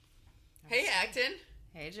Hey, Acton.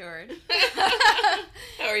 Hey, George.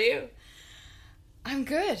 How are you? I'm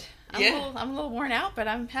good. I'm a little worn out, but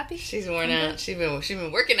I'm happy. She's worn out. She's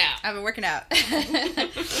been working out. I've been working out.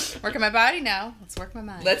 Working my body now. Let's work my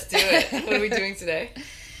mind. Let's do it. What are we doing today?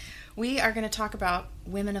 We are going to talk about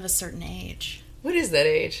women of a certain age. What is that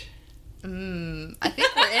age? I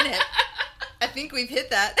think we're in it. I think we've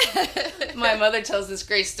hit that. My mother tells this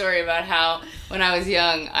great story about how when I was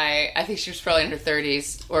young, I think she was probably in her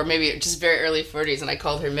 30s or maybe just very early 40s, and I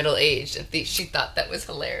called her middle-aged, and she thought that was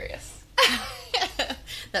hilarious.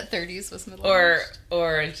 That 30s was middle-aged?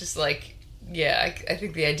 Or just like, yeah, I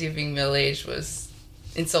think the idea of being middle-aged was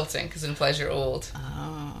insulting because it implies you're old.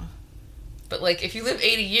 Oh. But like, if you live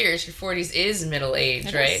 80 years, your 40s is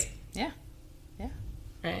middle-aged, right? Is. Yeah.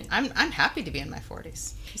 Right. I'm happy to be in my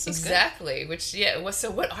 40s. Exactly. Which, yeah.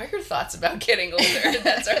 So what are your thoughts about getting older?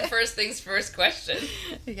 That's our first things first question.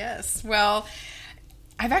 Yes. Well,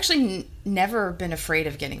 I've actually never been afraid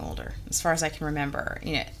of getting older, as far as I can remember.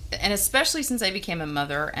 And especially since I became a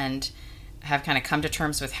mother and have kind of come to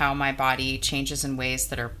terms with how my body changes in ways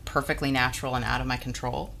that are perfectly natural and out of my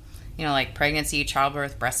control. Like pregnancy,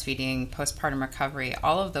 childbirth, breastfeeding, postpartum recovery,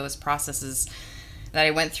 all of those processes that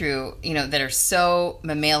I went through, that are so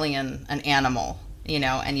mammalian and animal,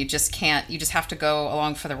 and you just have to go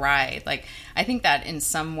along for the ride. Like, I think that in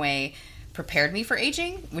some way prepared me for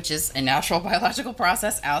aging, which is a natural biological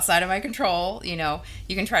process outside of my control. You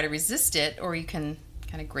can try to resist it, or you can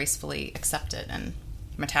kind of gracefully accept it and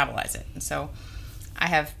metabolize it. And so I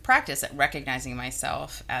have practice at recognizing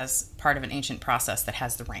myself as part of an ancient process that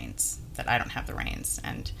has the reins, that I don't have the reins.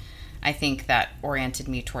 And I think that oriented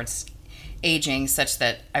me towards aging such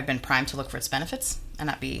that I've been primed to look for its benefits and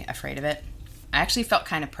not be afraid of it. I actually felt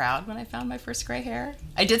kind of proud when I found my first gray hair.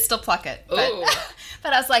 I did still pluck it, but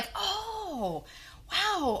I was like, oh,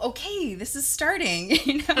 wow, okay, this is starting,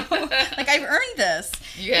 like I've earned this.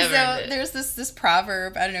 You have earned it. There's this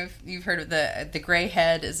proverb, I don't know if you've heard of the gray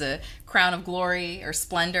head is a crown of glory or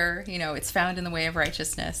splendor, it's found in the way of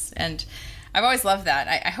righteousness. And I've always loved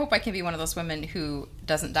that. I hope I can be one of those women who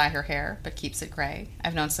doesn't dye her hair but keeps it gray.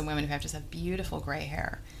 I've known some women who have beautiful gray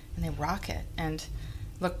hair, and they rock it and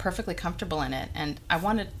look perfectly comfortable in it. And I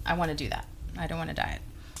want to do that. I don't want to dye it.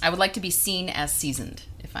 I would like to be seen as seasoned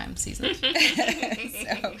if I'm seasoned.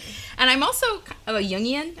 And I'm also a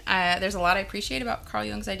Jungian. There's a lot I appreciate about Carl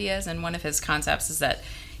Jung's ideas, and one of his concepts is that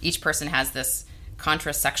each person has this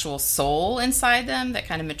contrasexual soul inside them that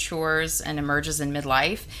kind of matures and emerges in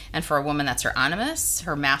midlife. And for a woman, that's her animus,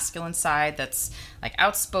 her masculine side that's like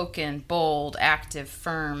outspoken, bold, active,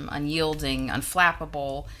 firm, unyielding,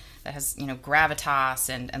 unflappable, that has, gravitas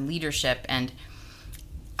and leadership. And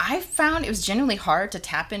I found it was genuinely hard to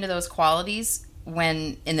tap into those qualities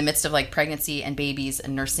when in the midst of like pregnancy and babies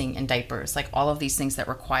and nursing and diapers, like all of these things that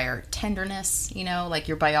require tenderness, like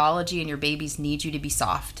your biology and your babies need you to be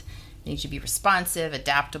soft. They need you to be responsive,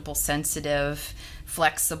 adaptable, sensitive,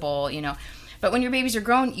 flexible, But when your babies are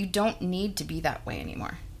grown, you don't need to be that way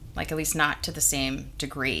anymore. Like, at least not to the same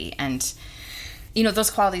degree. And, those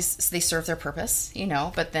qualities, they serve their purpose,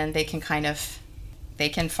 but then they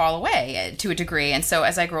can fall away to a degree. And so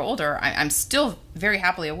as I grow older, I'm still very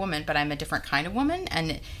happily a woman, but I'm a different kind of woman.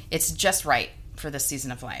 And it's just right for this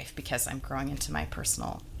season of life because I'm growing into my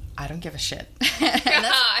personal, I don't give a shit.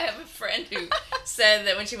 I have a friend who said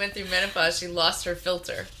that when she went through menopause, she lost her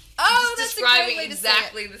filter. Oh, that's describing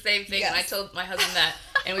exactly the same thing. Yes. And I told my husband that,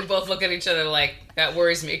 and we both look at each other like, that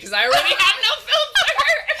worries me because I already have no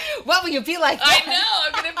filter. What will you be like? I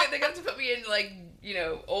know. They're going to put me in like,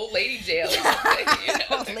 old lady jail or something.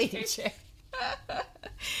 Old lady jail.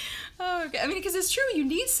 Oh, okay. Because it's true. You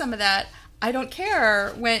need some of that. I don't care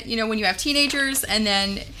when you have teenagers, and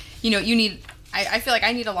then you need. I feel like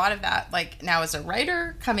I need a lot of that. Like now as a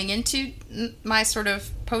writer coming into my sort of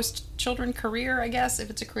post-children career, I guess, if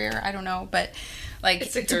it's a career, I don't know. But like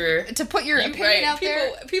it's a career. To put your opinion out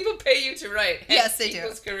there. People pay you to write. Yes, they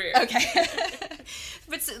people's do. Career. Okay.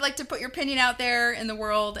 But like to put your opinion out there in the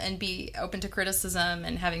world and be open to criticism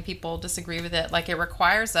and having people disagree with it, like it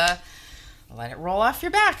requires a let it roll off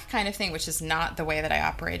your back kind of thing, which is not the way that I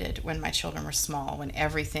operated when my children were small, when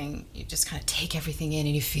you just kind of take everything in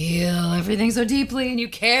and you feel everything so deeply and you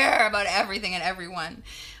care about everything and everyone.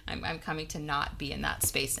 I'm coming to not be in that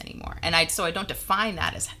space anymore. And I don't define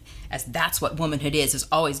that as that's what womanhood is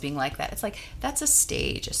always being like that. It's like, that's a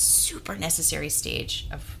stage, a super necessary stage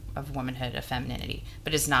of womanhood, of femininity,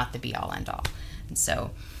 but it's not the be all end all. And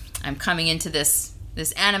so I'm coming into this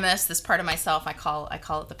this animus, this part of myself. I call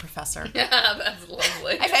it the professor. Yeah, that's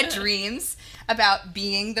lovely. I've had dreams about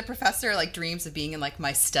being the professor, like dreams of being in like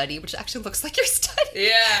my study, which actually looks like your study.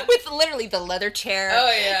 Yeah. With literally the leather chair.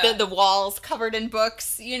 Oh, yeah. The walls covered in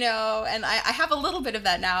books, and I have a little bit of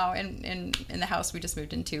that now in the house we just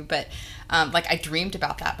moved into. But like I dreamed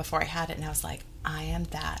about that before I had it, and I was like, I am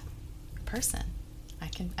that person. I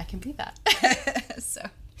can be that. So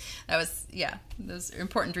that was, those are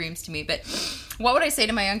important dreams to me. But what would I say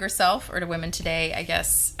to my younger self or to women today? I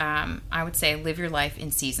guess I would say live your life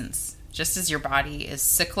in seasons. Just as your body is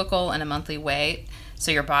cyclical in a monthly way,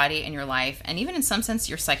 so your body and your life, and even in some sense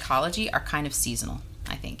your psychology, are kind of seasonal,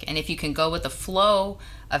 I think. And if you can go with the flow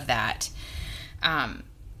of that, I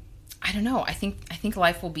don't know, I think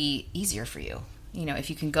life will be easier for you, if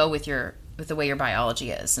you can go with the way your biology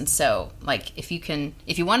is. And so, like, if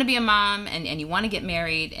you want to be a mom and you want to get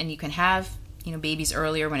married and you can have, babies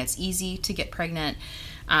earlier when it's easy to get pregnant,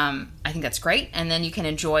 I think that's great. And then you can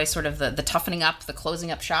enjoy sort of the toughening up, the closing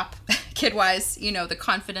up shop, kid-wise, the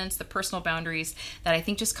confidence, the personal boundaries that I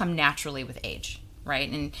think just come naturally with age,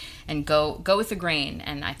 right? And go with the grain,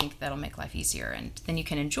 and I think that'll make life easier. And then you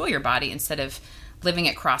can enjoy your body instead of living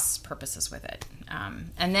at cross purposes with it.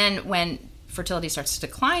 And then when fertility starts to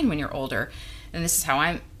decline when you're older, and this is how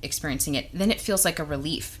I'm experiencing it, then it feels like a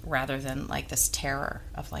relief rather than like this terror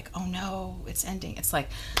of like, oh no, it's ending. It's like,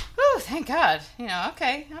 oh, thank God,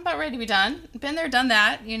 okay, I'm about ready to be done. Been there, done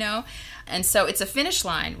that, And so it's a finish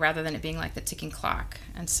line rather than it being like the ticking clock.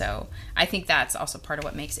 And so I think that's also part of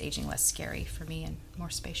what makes aging less scary for me and more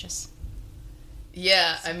spacious.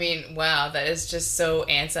 Yeah, I mean, wow, that is just so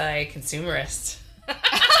anti-consumerist.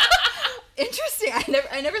 Interesting.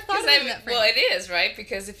 I never thought of it in that frame. Well, it is, right?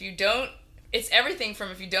 Because it's everything from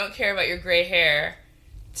if you don't care about your gray hair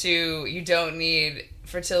to you don't need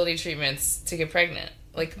fertility treatments to get pregnant.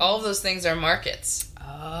 Like, all of those things are markets.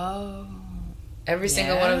 Oh. Every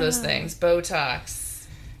single one of those things. Botox,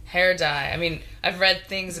 hair dye. I mean, I've read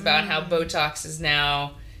things about how Botox is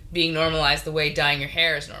now being normalized the way dyeing your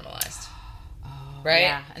hair is normalized. Right?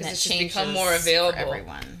 Yeah, and because it's just become more available. For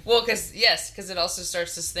everyone. Well, because it also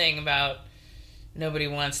starts this thing about nobody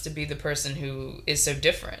wants to be the person who is so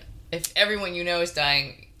different. If everyone is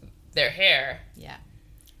dyeing their hair,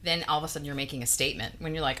 then all of a sudden you're making a statement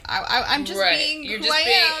when you're like, I'm just being who I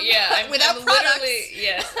am. Yeah, without I'm products. Literally,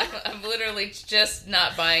 yes, I'm literally just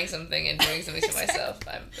not buying something and doing something to myself.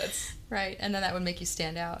 That's right, and then that would make you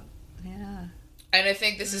stand out. Yeah. And I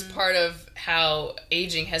think this is part of how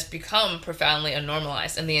aging has become profoundly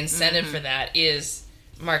unnormalized, and the incentive for that is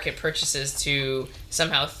market purchases to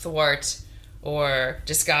somehow thwart or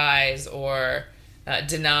disguise or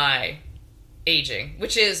deny aging,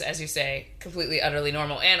 which is, as you say, completely, utterly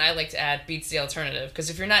normal. And I like to add, beats the alternative, because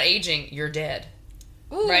if you're not aging, you're dead.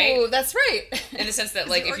 Ooh, right? That's right. In the sense that,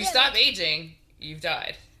 like, if you stop aging, you've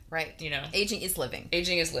died. Right. Aging is living.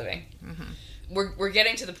 Aging is living. Mm-hmm. We're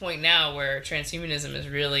getting to the point now where transhumanism is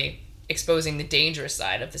really exposing the dangerous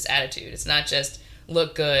side of this attitude. It's not just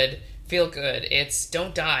look good, feel good. It's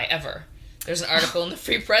don't die ever. There's an article in the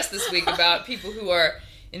Free Press this week about people who are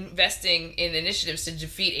investing in initiatives to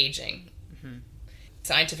defeat aging. Mm-hmm.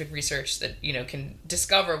 Scientific research that, can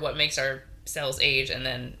discover what makes our cells age and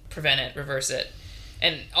then prevent it, reverse it.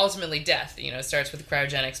 And ultimately death, it starts with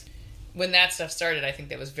cryogenics. When that stuff started, I think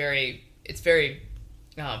that was very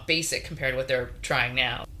basic compared to what they're trying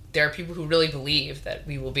now. There are people who really believe that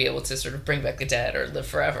we will be able to sort of bring back the dead or live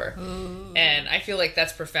forever. Ooh. And I feel like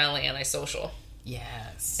that's profoundly antisocial.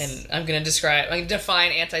 Yes. And I'm going to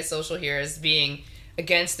define antisocial here as being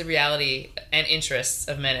against the reality and interests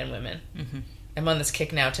of men and women. Mm-hmm. I'm on this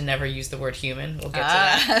kick now to never use the word human. We'll get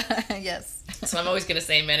to that. Yes. So I'm always going to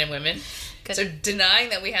say men and women. Good. So denying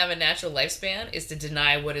that we have a natural lifespan is to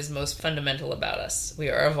deny what is most fundamental about us. We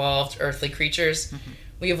are evolved earthly creatures. Mm-hmm.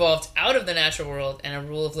 We evolved out of the natural world, and a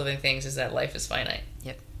rule of living things is that life is finite.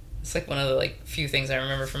 Yep. It's like one of the few things I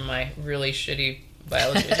remember from my really shitty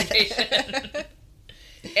biology education.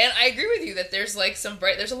 And I agree with you that there's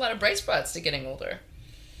a lot of bright spots to getting older.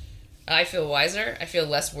 I feel wiser. I feel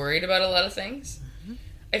less worried about a lot of things. Mm-hmm.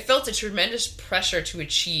 I felt a tremendous pressure to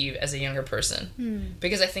achieve as a younger person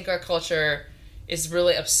because I think our culture is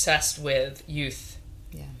really obsessed with youth.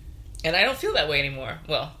 Yeah. And I don't feel that way anymore.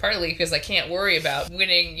 Well, partly because I can't worry about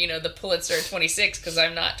winning, the Pulitzer at 26 because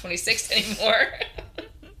I'm not 26 anymore.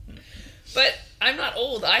 But I'm not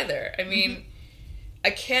old either. I mean, I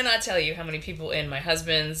cannot tell you how many people in my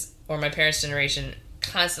husband's or my parents' generation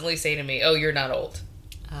constantly say to me, oh, you're not old.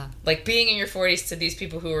 Like being in your 40s to these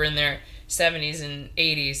people who are in their 70s and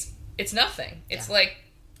 80s, it's nothing. It's like...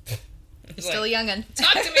 You're still a young'un.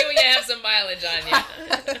 Talk to me when you have some mileage on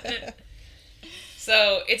you.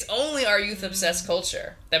 So it's only our youth-obsessed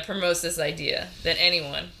culture that promotes this idea that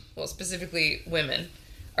anyone, well, specifically women,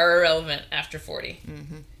 are irrelevant after 40.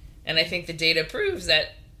 Mm-hmm. And I think the data proves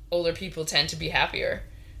that older people tend to be happier.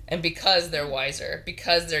 And because they're wiser,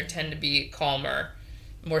 because they tend to be calmer,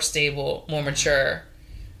 more stable, more mature.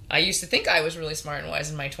 I used to think I was really smart and wise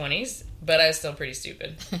in my 20s, but I was still pretty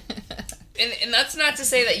stupid. And that's not to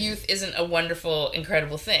say that youth isn't a wonderful,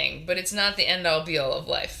 incredible thing, but it's not the end-all, be-all of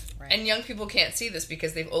life. Right. And young people can't see this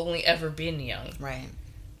because they've only ever been young. Right.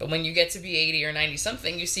 But when you get to be 80 or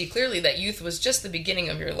 90-something, you see clearly that youth was just the beginning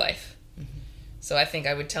of your life. Mm-hmm. So I think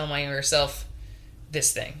I would tell my younger self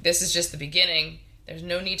this thing. This is just the beginning. There's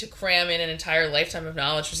no need to cram in an entire lifetime of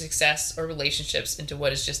knowledge for success or relationships into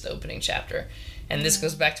what is just the opening chapter. And this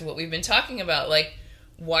goes back to what we've been talking about. Like,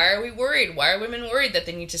 why are we worried? Why are women worried that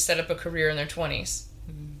they need to set up a career in their 20s?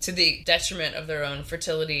 To the detriment of their own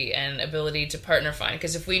fertility and ability to partner find.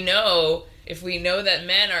 Because if we know that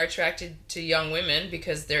men are attracted to young women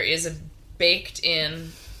because there is a baked in,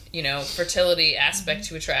 fertility aspect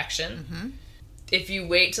to attraction, if you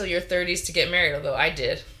wait till your 30s to get married, although I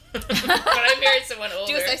did, but I married someone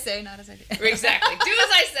older. Do as I say, not as I do. Exactly. Do as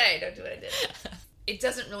I say, don't do what I did. It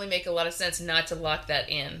doesn't really make a lot of sense not to lock that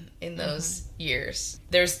in those years.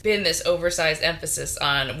 There's been this oversized emphasis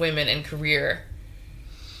on women and career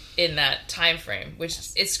in that time frame, which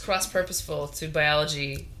it's cross-purposeful to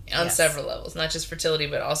biology on several levels, not just fertility,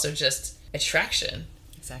 but also just attraction.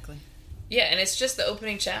 Exactly. Yeah, and it's just the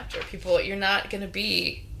opening chapter. People, you're not going to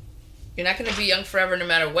be young forever no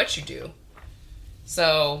matter what you do.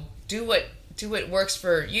 So do what works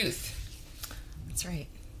for youth. That's right.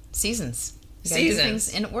 Seasons. You gotta do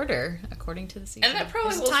things in order according to the season. And that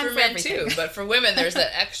probably holds for men too, but for women there's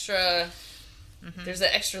that extra there's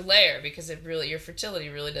that extra layer because your fertility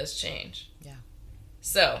really does change. Yeah.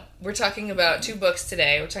 So, we're talking about two books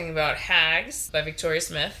today. We're talking about Hags by Victoria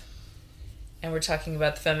Smith, and we're talking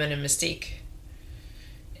about The Feminine Mystique.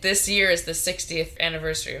 This year is the 60th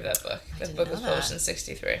anniversary of that book. That book was published in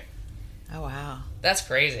 1963. Oh, wow. That's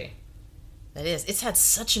crazy. That is. It's had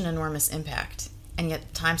such an enormous impact, and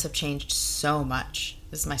yet times have changed so much.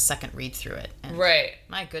 This is my second read through it. And right.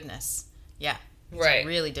 My goodness. Yeah. It's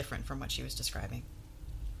really different from what she was describing.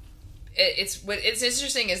 It's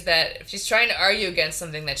interesting is that she's trying to argue against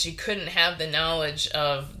something that she couldn't have the knowledge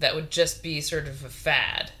of that would just be sort of a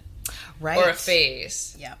fad. Right. Or a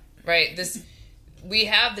phase. Yeah. Right? We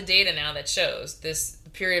have the data now that shows this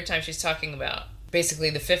period of time she's talking about, basically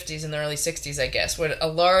the 50s and the early 60s, I guess, where a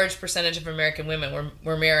large percentage of American women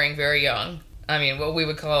were marrying very young. I mean, what we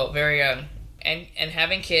would call very young. And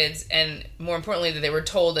having kids, and more importantly, that they were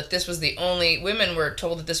told that women were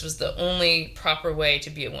told that this was the only proper way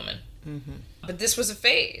to be a woman. Mm-hmm. But this was a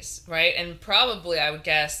phase, right? And probably, I would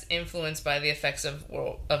guess, influenced by the effects of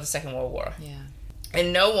the Second World War. Yeah.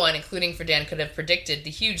 And no one, including Friedan, could have predicted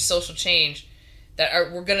the huge social change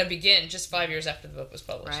that were going to begin just 5 years after the book was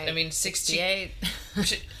published. Right. I mean, 68.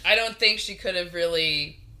 I don't think she could have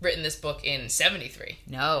really written this book in 73.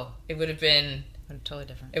 No. It would have been... totally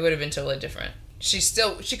different. It would have been totally different. She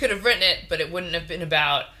could have written it, but it wouldn't have been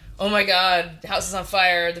about, oh my god, the house is on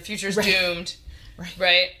fire, the future's doomed.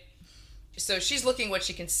 Right? So she's looking what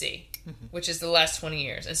she can see, which is the last 20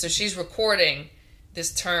 years. And so she's recording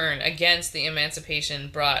this turn against the emancipation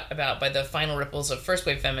brought about by the final ripples of first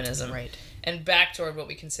wave feminism. Right. And back toward what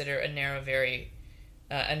we consider a narrow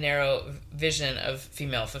vision of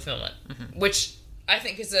female fulfillment. Mm-hmm. Which I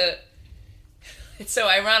think is it's so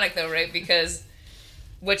ironic though, right? Because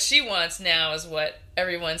what she wants now is what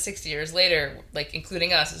everyone 60 years later, like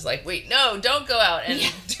including us, is like, wait, no, don't go out and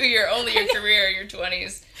do your career in your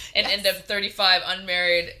 20s and end up 35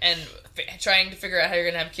 unmarried and trying to figure out how you're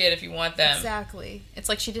going to have a kid if you want them. Exactly. It's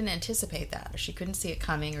like she didn't anticipate that, or she couldn't see it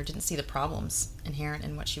coming, or didn't see the problems inherent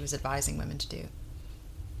in what she was advising women to do.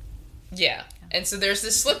 Yeah. And so there's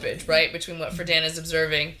this slippage, right, between what Friedan is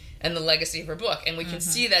observing and the legacy of her book. And we can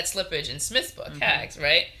see that slippage in Smith's book, Hags,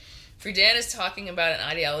 right? Friedan is talking about an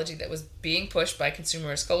ideology that was being pushed by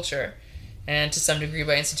consumerist culture, and to some degree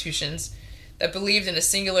by institutions, that believed in a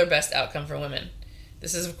singular best outcome for women.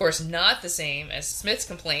 This is, of course, not the same as Smith's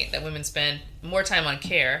complaint that women spend more time on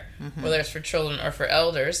care, whether it's for children or for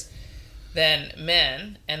elders, than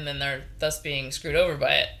men, and then they're thus being screwed over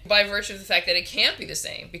by it, by virtue of the fact that it can't be the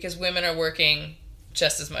same, because women are working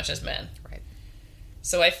just as much as men. Right.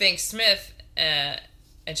 So I think Smith, and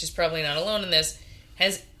she's probably not alone in this,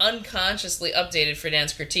 has unconsciously updated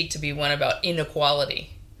Friedan's critique to be one about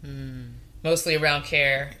inequality. Mostly around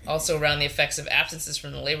care, also around the effects of absences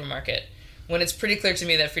from the labor market, when it's pretty clear to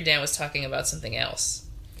me that Friedan was talking about something else.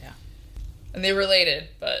 Yeah. And they're related,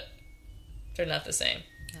 but they're not the same.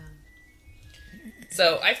 Yeah.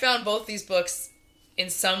 So I found both these books in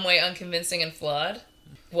some way unconvincing and flawed.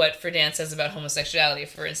 What Friedan says about homosexuality,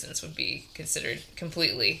 for instance, would be considered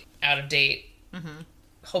completely out of date,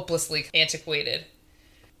 hopelessly antiquated.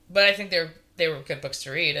 But I think they were good books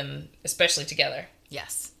to read, and especially together.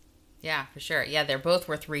 Yes. Yeah, for sure. Yeah, they're both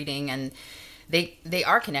worth reading, and they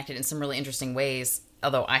are connected in some really interesting ways,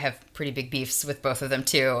 although I have pretty big beefs with both of them,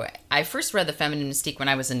 too. I first read The Feminine Mystique when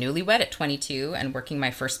I was a newlywed at 22 and working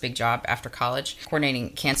my first big job after college,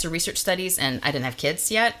 coordinating cancer research studies, and I didn't have kids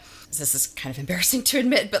yet. This is kind of embarrassing to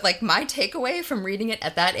admit, but like my takeaway from reading it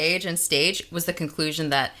at that age and stage was the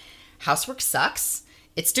conclusion that housework sucks,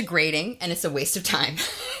 it's degrading, and it's a waste of time.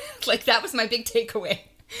 Like that was my big takeaway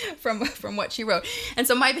from what she wrote. And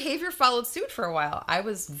so my behavior followed suit for a while. I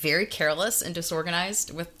was very careless and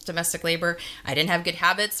disorganized with domestic labor. I didn't have good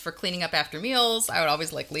habits for cleaning up after meals. I would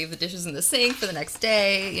always like leave the dishes in the sink for the next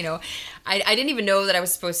day. You know, I didn't even know that I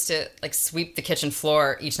was supposed to like sweep the kitchen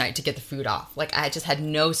floor each night to get the food off. Like I just had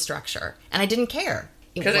no structure and I didn't care.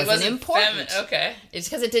 It wasn't important. Okay. It's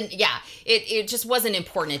because it didn't, it just wasn't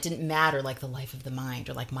important. It didn't matter like the life of the mind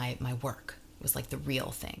or like my work. Was like the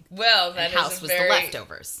real thing. Well, that house was the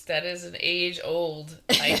leftovers. That is an age-old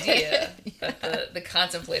idea that the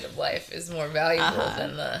contemplative life is more valuable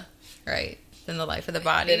than the than the life of the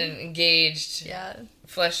body, than an engaged,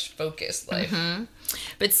 flesh-focused life. Mm-hmm.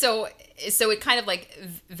 But so it kind of like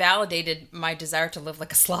validated my desire to live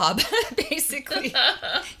like a slob, basically,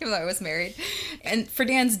 even though I was married. And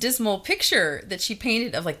Friedan's dismal picture that she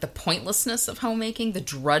painted of like the pointlessness of homemaking, the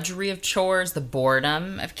drudgery of chores, the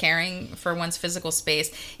boredom of caring for one's physical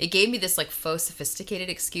space, it gave me this like faux sophisticated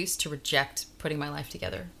excuse to reject putting my life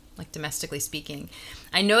together, like domestically speaking.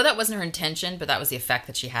 I know that wasn't her intention, but that was the effect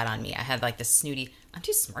that she had on me. I had like this snooty, I'm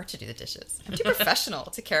too smart to do the dishes. I'm too professional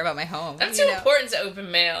to care about my home. I'm too important to open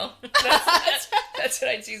mail. That's what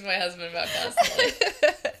I tease my husband about constantly.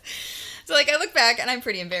 So like I look back and I'm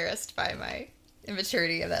pretty embarrassed by my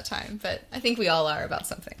immaturity of that time, but I think we all are about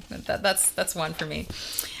something. That's one for me.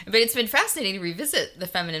 But it's been fascinating to revisit The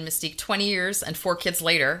Feminine Mystique 20 years and 4 kids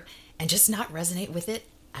later and just not resonate with it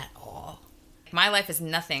at all. My life is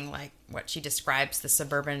nothing like what she describes the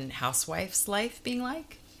suburban housewife's life being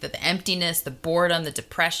like. The emptiness, the boredom, the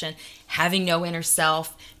depression, having no inner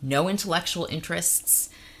self, no intellectual interests.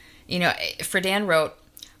 You know, Friedan wrote,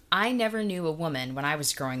 I never knew a woman when I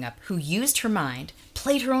was growing up who used her mind,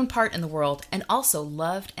 played her own part in the world, and also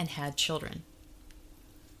loved and had children.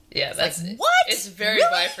 Yeah, that's like, what? It's very really?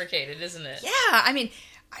 Bifurcated, isn't it? Yeah, I mean,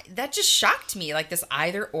 that just shocked me, like this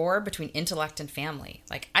either or between intellect and family.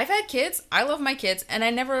 Like, I've had kids, I love my kids, and I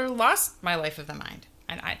never lost my life of the mind.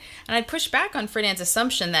 And I'd push back on Friedan's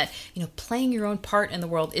assumption that, you know, playing your own part in the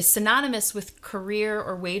world is synonymous with career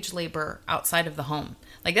or wage labor outside of the home.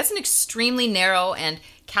 Like, that's an extremely narrow and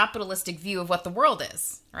capitalistic view of what the world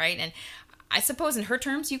is, right? And I suppose in her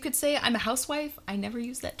terms, you could say I'm a housewife. I never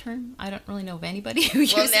use that term. I don't really know of anybody who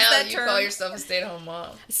uses that term. Well, now you call yourself a stay-at-home mom.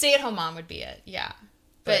 Stay-at-home mom would be it, yeah.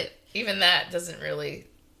 But even that doesn't really...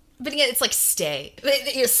 But again, it's like stay.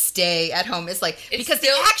 You stay at home. It's like, it's because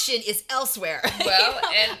still, the action is elsewhere. Well,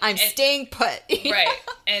 I'm staying put. Right.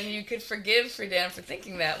 And you could forgive Friedan for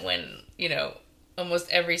thinking that when, you know,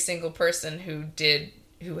 almost every single person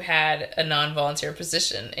who had a non-volunteer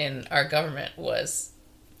position in our government was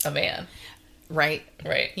a man. Right.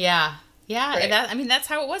 Right. Yeah. Yeah. Right. And that's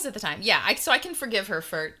how it was at the time. Yeah. So I can forgive her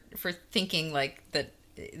for thinking like that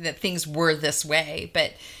things were this way.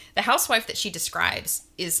 But the housewife that she describes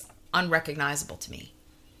is unrecognizable to me.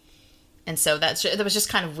 And so that was just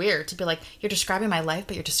kind of weird to be like, you're describing my life,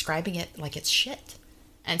 but you're describing it like it's shit.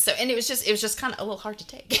 And it was just kind of a little hard to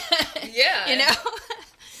take. Yeah. You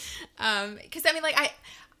know? Because I mean, like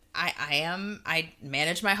I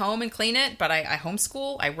manage my home and clean it, but I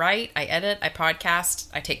homeschool, I write, I edit, I podcast,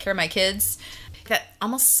 I take care of my kids. That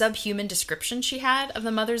almost subhuman description she had of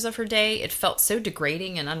the mothers of her day, it felt so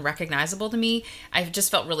degrading and unrecognizable to me. I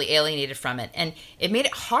just felt really alienated from it. And it made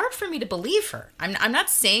it hard for me to believe her. I'm not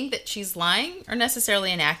saying that she's lying or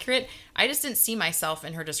necessarily inaccurate. I just didn't see myself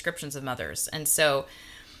in her descriptions of mothers. And so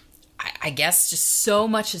I guess just so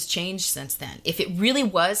much has changed since then. If it really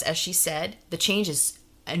was, as she said, the change is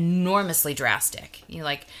enormously drastic. You know,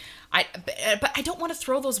 like, but I don't want to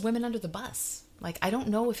throw those women under the bus. Like, I don't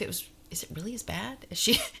know if is it really as bad? As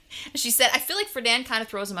she said, I feel like Friedan kind of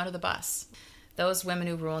throws them under the bus. Those women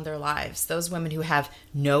who ruined their lives, those women who have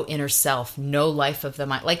no inner self, no life of the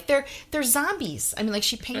mind. Like, they're zombies. I mean, like,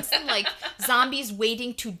 she paints them like zombies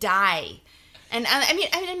waiting to die. And I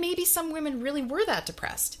mean, maybe some women really were that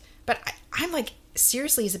depressed. But I'm like,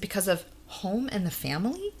 seriously, is it because of home and the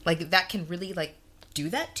family? Like, that can really, like, do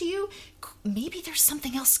that to you, maybe there's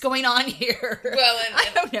something else going on here. Well, I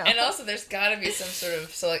don't know. And also there's got to be some sort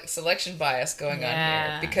of selection bias going on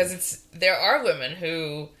here, because there are women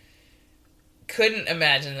who couldn't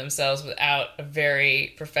imagine themselves without a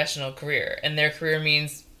very professional career, and their career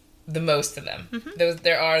means the most to them.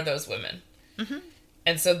 There are those women.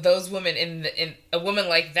 And so those women in a woman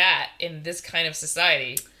like that in this kind of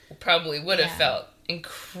society probably would have felt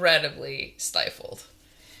incredibly stifled.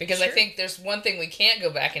 Because I think there's one thing we can't go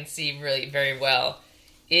back and see really very well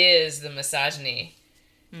is the misogyny.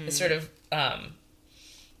 The sort of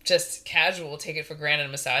just casual, take it for granted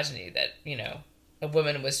misogyny that, you know, a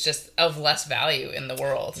woman was just of less value in the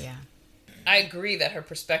world. Yeah. I agree that her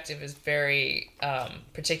perspective is very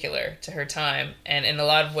particular to her time, and in a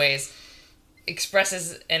lot of ways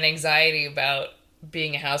expresses an anxiety about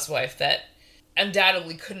being a housewife that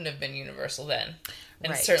undoubtedly couldn't have been universal then,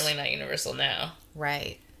 and certainly not universal now.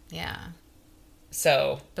 Right. Yeah.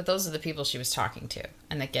 So, but those are the people she was talking to,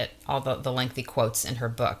 and that get all the lengthy quotes in her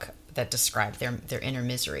book that describe their inner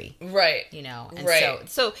misery. Right. You know, and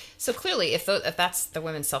so clearly, if that's the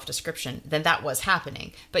women's self-description, then that was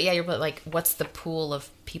happening. But yeah, you're like, what's the pool of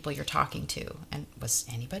people you're talking to, and was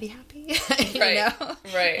anybody happy? You know?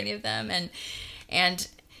 Right. Any of them, and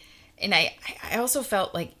I also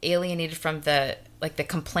felt like alienated from the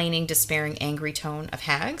complaining, despairing, angry tone of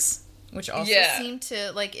Hags, which also seemed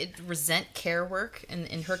to resent care work. And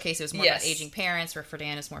in her case, it was more about aging parents, where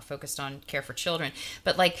Friedan is more focused on care for children.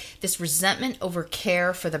 But this resentment over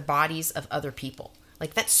care for the bodies of other people.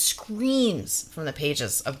 That screams from the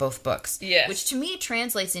pages of both books. Yes. Which to me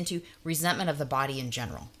translates into resentment of the body in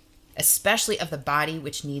general, especially of the body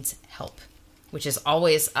which needs help, which is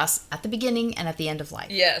always us at the beginning and at the end of life.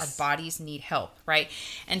 Yes. Our bodies need help, right?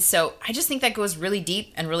 And so I just think that goes really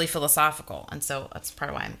deep and really philosophical. And so that's part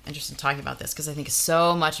of why I'm interested in talking about this, because I think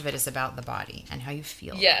so much of it is about the body and how you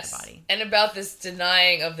feel about the body. And about this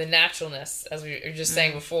denying of the naturalness, as we were just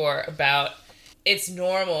saying before, about it's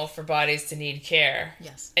normal for bodies to need care.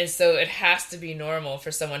 Yes. And so it has to be normal for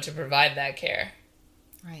someone to provide that care.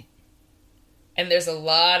 Right. And there's a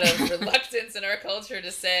lot of reluctance in our culture to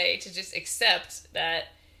just accept that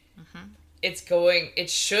it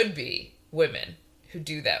should be women who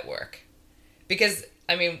do that work. Because,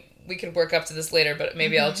 I mean, we could work up to this later, but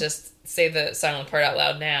maybe I'll just say the silent part out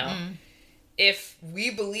loud now. If we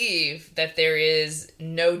believe that there is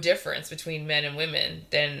no difference between men and women,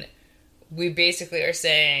 then we basically are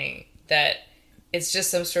saying that it's just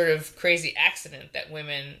some sort of crazy accident that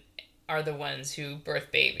women are the ones who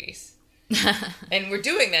birth babies. And we're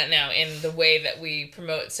doing that now in the way that we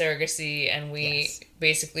promote surrogacy, and we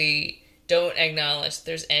basically don't acknowledge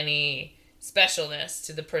there's any specialness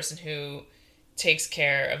to the person who takes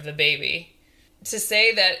care of the baby. To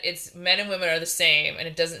say that it's men and women are the same and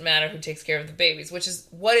it doesn't matter who takes care of the babies, which is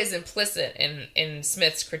what is implicit in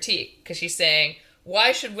Smith's critique, because she's saying,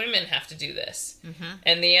 why should women have to do this?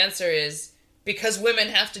 And the answer is, because women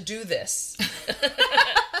have to do this.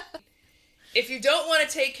 If you don't want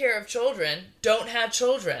to take care of children, don't have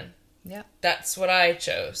children. Yeah. That's what I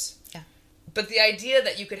chose. Yeah. But the idea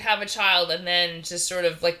that you could have a child and then just sort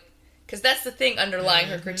of because that's the thing underlying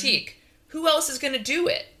her critique. Who else is going to do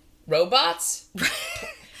it? Robots?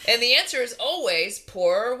 And the answer is always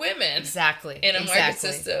poorer women. Exactly. In a market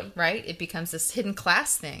system. Right? It becomes this hidden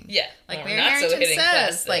class thing. Yeah. Mary Harrington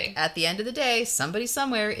says, at the end of the day, somebody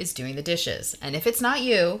somewhere is doing the dishes. And if it's not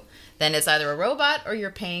you, then it's either a robot or you're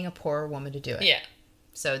paying a poorer woman to do it. Yeah.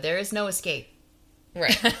 So there is no escape.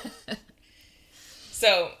 Right.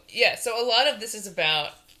 So a lot of this is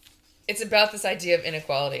about this idea of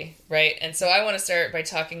inequality, right? And so I want to start by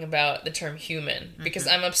talking about the term human, because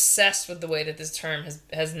I'm obsessed with the way that this term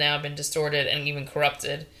has now been distorted and even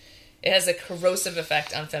corrupted. It has a corrosive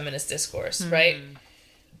effect on feminist discourse, right?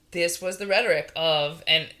 This was the rhetoric of,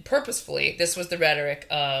 and purposefully, this was the rhetoric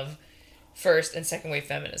of first and second wave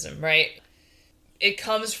feminism, right? It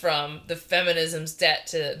comes from the feminism's debt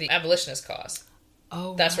to the abolitionist cause.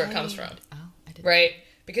 Oh, that's where it comes from. Oh, I didn't. Right?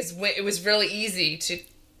 Because it was really easy to,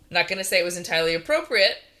 not going to say it was entirely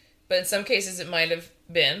appropriate, but in some cases it might have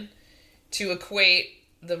been, to equate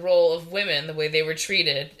the role of women, the way they were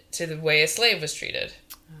treated, to the way a slave was treated.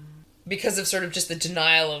 Because of sort of just the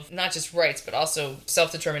denial of not just rights, but also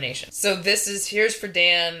self-determination. So here's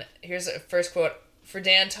Friedan, here's a first quote,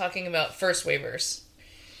 Friedan talking about first wavers.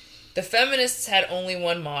 The feminists had only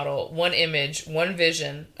one model, one image, one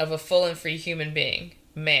vision of a full and free human being,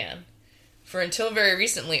 man. For until very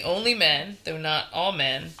recently, only men, though not all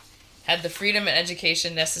men, had the freedom and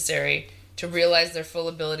education necessary to realize their full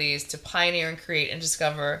abilities to pioneer and create and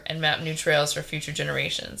discover and map new trails for future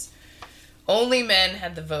generations. Only men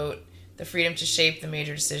had the vote, the freedom to shape the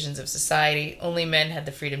major decisions of society. Only men had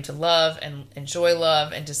the freedom to love and enjoy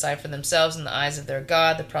love and decide for themselves in the eyes of their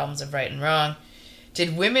God the problems of right and wrong.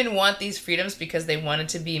 Did women want these freedoms because they wanted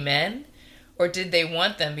to be men? Or did they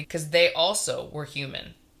want them because they also were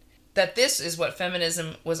human? That this is what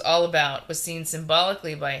feminism was all about was seen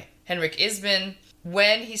symbolically by Henrik Ibsen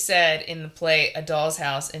when he said in the play A Doll's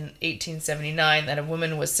House in 1879 that a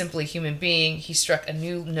woman was simply a human being. He struck a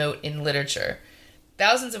new note in literature.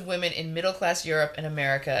 Thousands of women in middle-class Europe and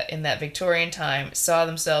America in that Victorian time saw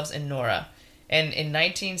themselves in Nora. And in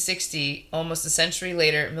 1960, almost a century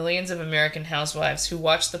later, millions of American housewives who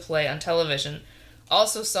watched the play on television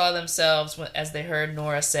also saw themselves as they heard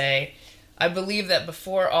Nora say, "I believe that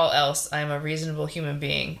before all else, I am a reasonable human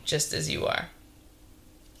being, just as you are."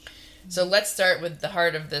 So let's start with the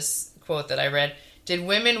heart of this quote that I read. Did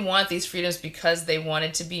women want these freedoms because they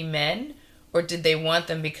wanted to be men, or did they want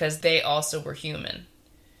them because they also were human?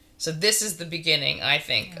 So this is the beginning, I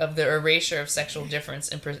think, of the erasure of sexual difference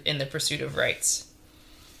in the pursuit of rights.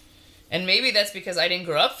 And maybe that's because I didn't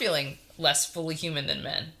grow up feeling less fully human than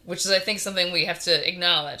men, which is, I think, something we have to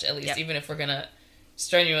acknowledge, at least, Yep. even if we're going to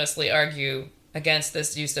strenuously argue against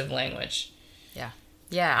this use of language.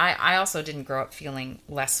 Yeah, I also didn't grow up feeling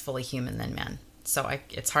less fully human than men. So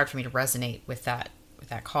it's hard for me to resonate with that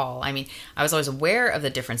call. I mean, I was always aware of the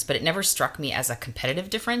difference, but it never struck me as a competitive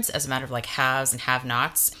difference, as a matter of like haves and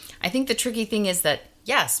have-nots. I think the tricky thing is that,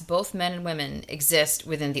 yes, both men and women exist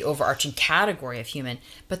within the overarching category of human,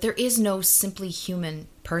 but there is no simply human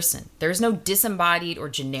person. There is no disembodied or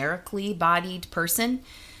generically bodied person.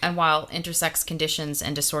 And while intersex conditions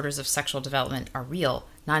and disorders of sexual development are real,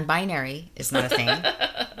 non-binary is not a thing.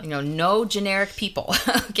 No generic people.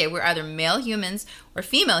 Okay, we're either male humans or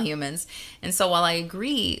female humans. And so while I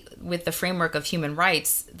agree with the framework of human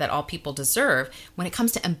rights that all people deserve, when it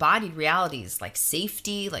comes to embodied realities like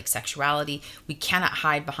safety, like sexuality, we cannot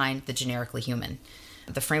hide behind the generically human.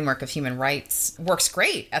 The framework of human rights works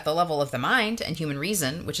great at the level of the mind and human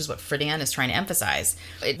reason, which is what Friedan is trying to emphasize.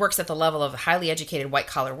 It works at the level of highly educated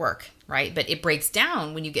white-collar work, right? But it breaks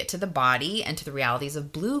down when you get to the body and to the realities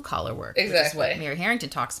of blue-collar work, Exactly. which is what Mary Harrington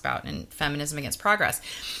talks about in Feminism Against Progress.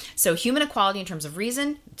 So human equality in terms of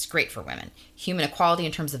reason, it's great for women. Human equality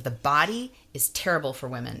in terms of the body is terrible for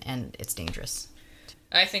women, and it's dangerous.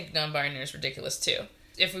 I think non-binary is ridiculous, too.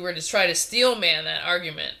 If we were to try to steel man that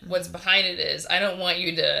argument, what's behind it is, I don't want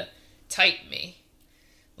you to type me.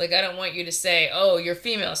 Like, I don't want you to say, oh, you're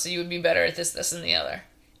female, so you would be better at this, this, and the other.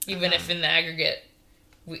 Even if in the aggregate,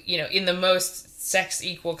 in the most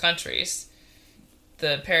sex-equal countries,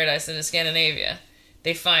 the paradise in Scandinavia,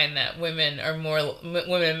 they find that women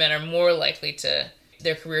and men are more likely to,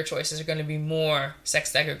 their career choices are going to be more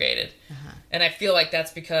sex segregated. And I feel like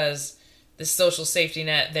that's because the social safety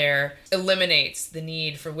net there eliminates the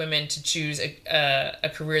need for women to choose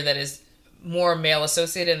a career that is more male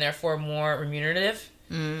associated and therefore more remunerative.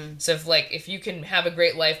 So if you can have a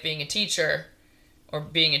great life being a teacher or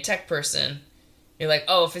being a tech person, you're like,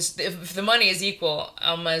 oh, if the money is equal,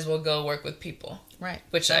 I might as well go work with people. Right.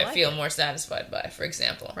 Which I feel more satisfied by, for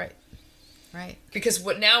example. Right. Because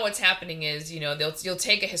what's happening is, you'll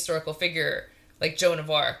take a historical figure like Joan of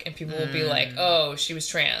Arc, and people will be like, oh, she was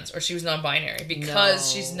trans, or she was non-binary,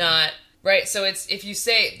 because she's not, right? So it's, if you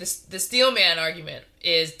say, the steel man argument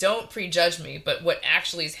is, don't prejudge me, but what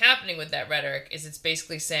actually is happening with that rhetoric is it's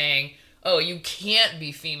basically saying, oh, you can't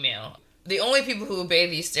be female. The only people who obey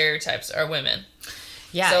these stereotypes are women.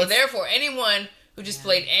 Yeah. So therefore, anyone who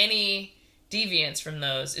displayed any deviance from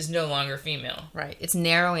those is no longer female. Right. It's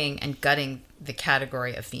narrowing and gutting the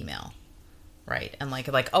category of female. Right. And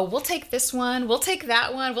like, oh, we'll take this one. We'll take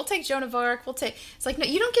that one. We'll take Joan of Arc. It's like, no,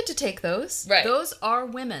 you don't get to take those. Right. Those are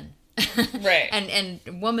women. Right.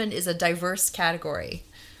 And woman is a diverse category.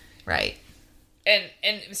 Right. And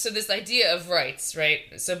so this idea of rights, right?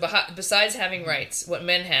 So besides having rights, what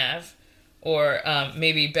men have, or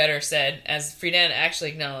maybe better said, as Friedan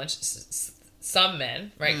actually acknowledged, some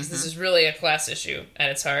men, right? Because this is really a class issue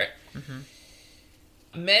at its heart.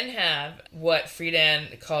 Men have what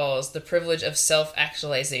Friedan calls the privilege of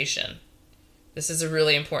self-actualization. This is a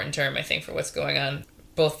really important term, I think, for what's going on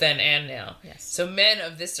both then and now. Yes. So men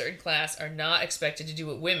of this certain class are not expected to do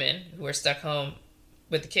what women, who are stuck home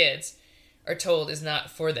with the kids, are told is not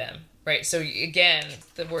for them, right? So again,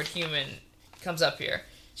 the word human comes up here.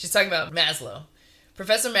 She's talking about Maslow.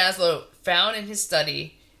 Professor Maslow found in his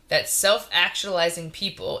study that self-actualizing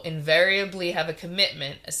people invariably have a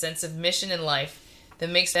commitment, a sense of mission in life that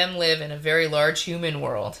makes them live in a very large human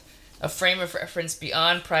world, a frame of reference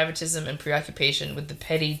beyond privatism and preoccupation with the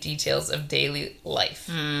petty details of daily life.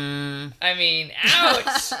 I mean,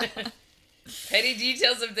 ouch! Petty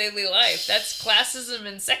details of daily life. That's classism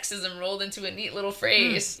and sexism rolled into a neat little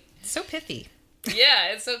phrase. So pithy. Yeah,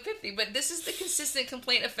 it's so pithy. But this is the consistent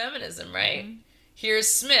complaint of feminism, right? Mm-hmm. Here's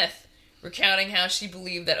Smith recounting how she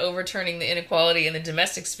believed that overturning the inequality in the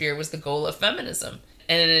domestic sphere was the goal of feminism,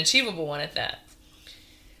 and an achievable one at that.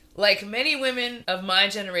 Like many women of my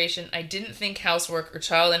generation, I didn't think housework or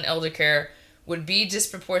child and elder care would be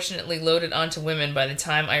disproportionately loaded onto women by the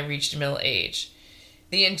time I reached middle age.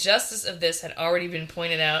 The injustice of this had already been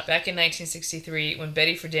pointed out back in 1963 when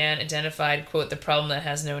Betty Friedan identified, quote, the problem that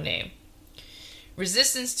has no name.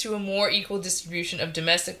 Resistance to a more equal distribution of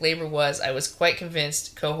domestic labor was, I was quite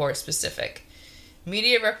convinced, cohort-specific.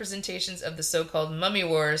 Media representations of the so-called mummy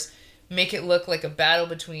wars make it look like a battle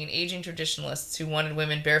between aging traditionalists who wanted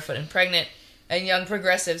women barefoot and pregnant and young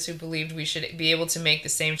progressives who believed we should be able to make the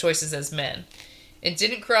same choices as men. It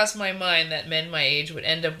didn't cross my mind that men my age would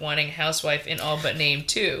end up wanting housewife in all but name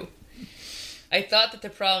too. I thought that the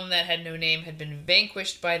problem that had no name had been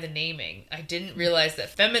vanquished by the naming. I didn't realize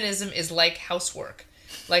that feminism is like housework,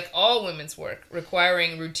 like all women's work,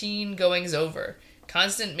 requiring routine goings over,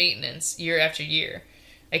 constant maintenance year after year.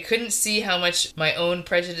 I couldn't see how much my own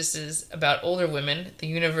prejudices about older women, the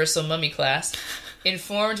universal mummy class,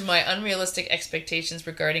 informed my unrealistic expectations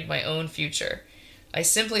regarding my own future. I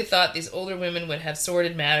simply thought these older women would have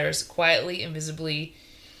sordid matters, quietly, invisibly,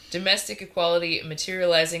 domestic equality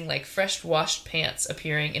materializing like fresh-washed pants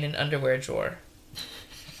appearing in an underwear drawer.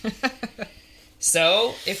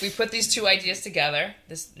 So, if we put these two ideas together,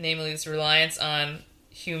 namely this reliance on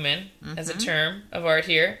human as a term of art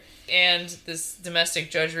here, and this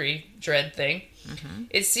domestic drudgery dread thing,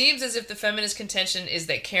 it seems as if the feminist contention is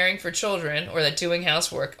that caring for children, or that doing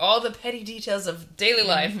housework, all the petty details of daily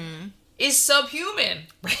life, is subhuman.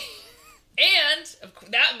 And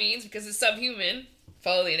that means, because it's subhuman,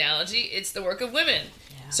 follow the analogy, it's the work of women.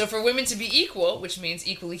 Yeah. So for women to be equal, which means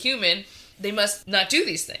equally human, they must not do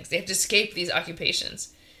these things. They have to escape these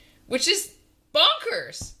occupations, which is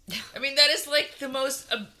bonkers. I mean, that is like the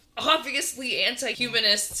most obviously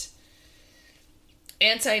anti-humanist,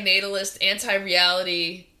 anti-natalist,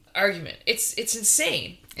 anti-reality argument. It's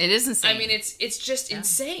insane. It is insane. I mean, it's just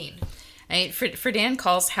insane. Friedan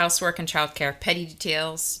calls housework and childcare petty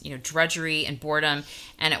details, drudgery and boredom,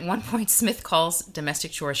 and at one point Smith calls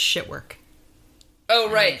domestic chores shit work. Oh,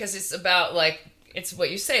 right, because it's about, it's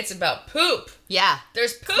what you say, it's about poop. Yeah.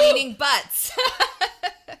 There's poop. Cleaning butts.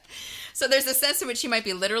 So there's a sense in which she might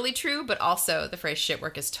be literally true, but also the phrase shit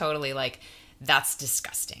work is totally that's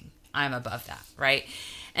disgusting. I'm above that, right?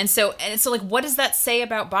 And so what does that say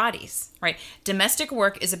about bodies, right? Domestic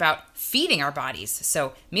work is about feeding our bodies.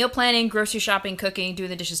 So meal planning, grocery shopping, cooking, doing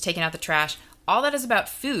the dishes, taking out the trash, all that is about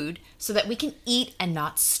food so that we can eat and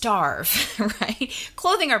not starve, right?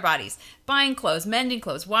 Clothing our bodies, buying clothes, mending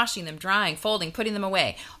clothes, washing them, drying, folding, putting them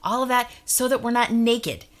away. All of that so that we're not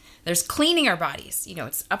naked. There's cleaning our bodies.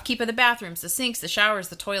 It's upkeep of the bathrooms, the sinks, the showers,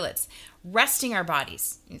 the toilets. Resting our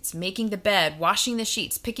bodies. It's making the bed, washing the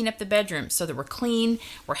sheets, picking up the bedroom so that we're clean,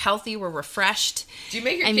 we're healthy, we're refreshed. Do you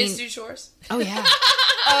make your kids do chores? Oh, yeah.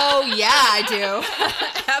 Oh, yeah, I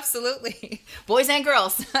do. Absolutely. Boys and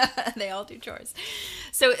girls. They all do chores.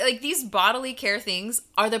 So, these bodily care things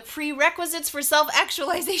are the prerequisites for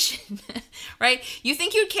self-actualization, right? You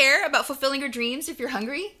think you'd care about fulfilling your dreams if you're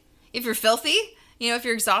hungry? If you're filthy? If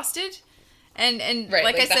you're exhausted? And right,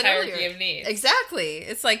 like I said hierarchy earlier, of needs. Exactly.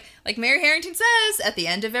 It's like Mary Harrington says, at the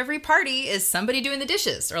end of every party is somebody doing the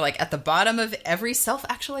dishes, or at the bottom of every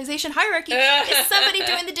self-actualization hierarchy is somebody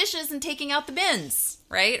doing the dishes and taking out the bins,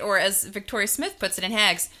 right? Or as Victoria Smith puts it in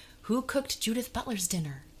Hags, who cooked Judith Butler's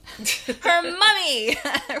dinner? Her mummy.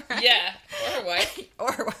 Right? Yeah, or her wife.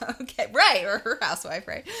 Or her housewife,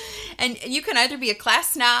 right? And you can either be a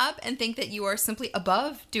class snob and think that you are simply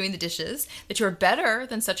above doing the dishes, that you are better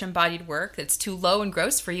than such embodied work that's too low and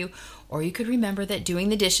gross for you, or you could remember that doing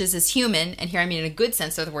the dishes is human, and here I mean in a good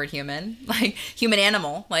sense of the word human, human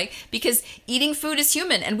animal, because eating food is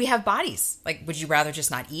human, and we have bodies. Would you rather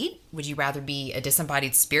just not eat? Would you rather be a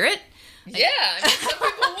disembodied spirit? Yeah, I mean, some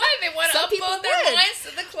people would. They want to upload their minds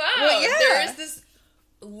to the cloud. Well, yeah. There is this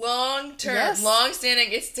long-term, long-standing,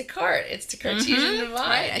 it's Descartes. It's the Cartesian divide.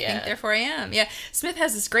 Right, I think, therefore I am. Yeah. Smith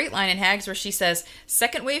has this great line in Hags where she says,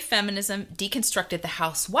 second-wave feminism deconstructed the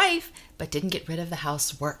housewife, but didn't get rid of the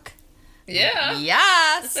housework. Yeah.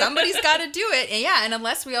 Yeah, somebody's got to do it. And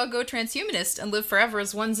unless we all go transhumanist and live forever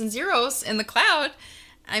as ones and zeros in the cloud,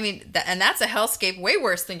 I mean, and that's a hellscape way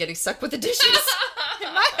worse than getting stuck with the dishes.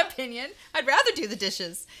 my opinion. I'd rather do the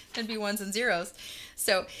dishes than be ones and zeros.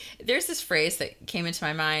 So there's this phrase that came into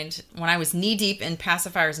my mind when I was knee deep in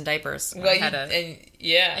pacifiers and diapers. Well, I had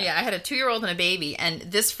a 2-year-old and a baby, and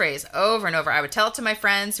this phrase over and over. I would tell it to my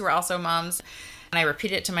friends who were also moms, and I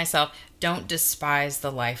repeated it to myself: don't despise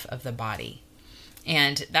the life of the body.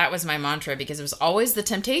 And that was my mantra, because it was always the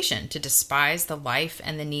temptation to despise the life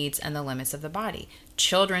and the needs and the limits of the body.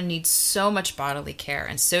 Children need so much bodily care,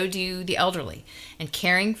 and so do the elderly. And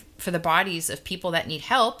caring for the bodies of people that need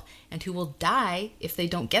help and who will die if they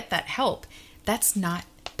don't get that help, that's not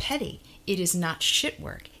petty. It is not shit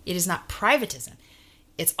work. It is not privatism.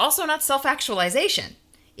 It's also not self-actualization.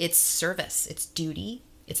 It's service. It's duty.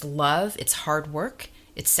 It's love. It's hard work.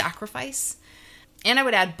 It's sacrifice. And I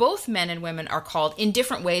would add, both men and women are called in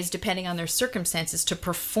different ways, depending on their circumstances, to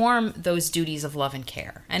perform those duties of love and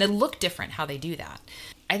care. And it'll look different how they do that.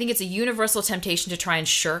 I think it's a universal temptation to try and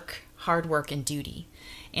shirk hard work and duty.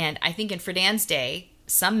 And I think in Friedan's day,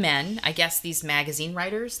 some men, I guess these magazine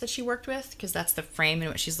writers that she worked with, because that's the frame in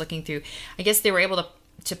what she's looking through, I guess they were able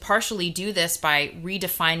to partially do this by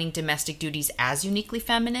redefining domestic duties as uniquely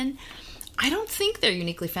feminine. I don't think they're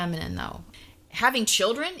uniquely feminine, though. Having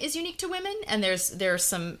children is unique to women, and there are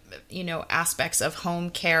some, aspects of home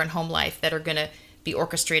care and home life that are going to be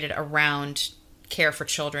orchestrated around care for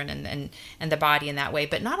children and the body in that way,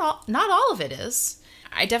 but not all of it is.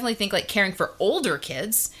 I definitely think like caring for older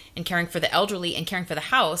kids and caring for the elderly and caring for the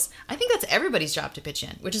house, I think that's everybody's job to pitch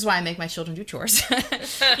in, which is why I make my children do chores,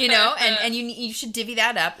 and you should divvy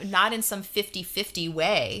that up, not in some 50-50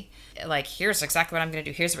 way. Like, here's exactly what I'm going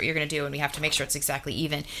to do. Here's what you're going to do. And we have to make sure it's exactly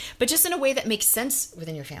even, but just in a way that makes sense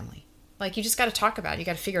within your family. Like, you just got to talk about it. You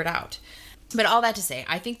got to figure it out. But all that to say,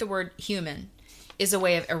 I think the word human is a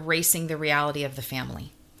way of erasing the reality of the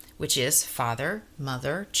family, which is father,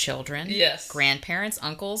 mother, children, yes, grandparents,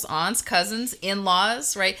 uncles, aunts, cousins,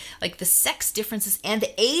 in-laws, right? Like the sex differences and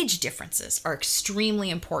the age differences are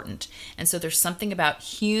extremely important. And so there's something about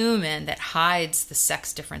human that hides the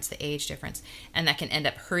sex difference, the age difference, and that can end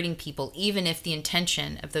up hurting people, even if the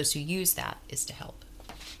intention of those who use that is to help.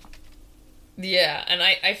 Yeah, and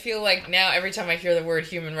I feel like now every time I hear the word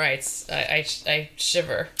human rights, I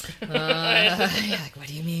shiver. Like, what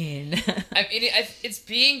do you mean? I mean, it's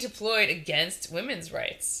being deployed against women's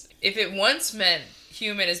rights. If it once meant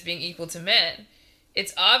human as being equal to men,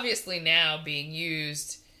 it's obviously now being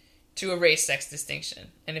used to erase sex distinction.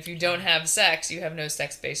 And if you don't have sex, you have no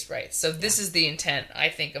sex-based rights. So this is the intent, I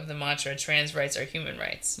think, of the mantra, trans rights are human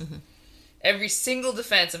rights. Mm-hmm. Every single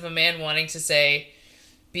defense of a man wanting to say,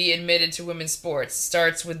 be admitted to women's sports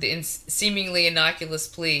starts with the seemingly innocuous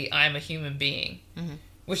plea, I'm a human being. Mm-hmm.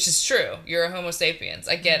 Which is true. You're a homo sapiens.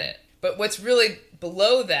 I get it. But what's really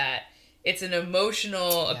below that, it's an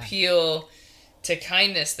emotional appeal to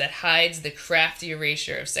kindness that hides the crafty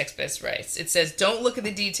erasure of sex-based rights. It says, don't look at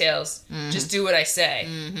the details. Mm-hmm. Just do what I say.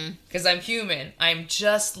 Because I'm human. I'm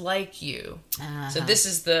just like you. Uh-huh. So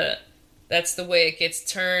that's the way it gets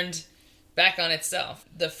turned back on itself.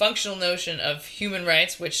 The functional notion of human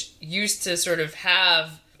rights, which used to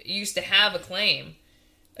have a claim,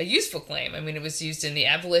 a useful claim. I mean, it was used in the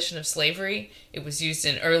abolition of slavery. It was used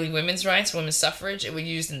in early women's rights, women's suffrage. It was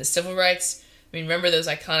used in the civil rights. I mean, remember those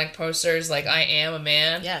iconic posters like I am a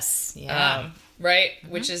man? Yes. Yeah. Right?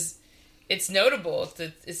 Mm-hmm. Which is, it's notable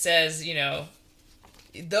that it says,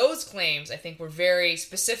 those claims, I think, were very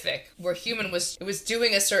specific, where human was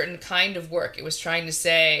doing a certain kind of work. It was trying to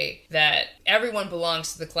say that everyone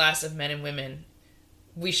belongs to the class of men and women.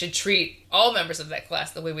 We should treat all members of that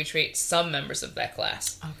class the way we treat some members of that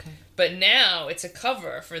class. Okay. But now it's a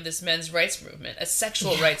cover for this men's rights movement, a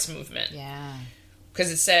sexual rights movement. Yeah.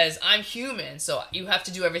 Because it says, I'm human, so you have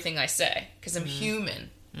to do everything I say, because I'm human.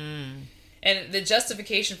 Mm. And the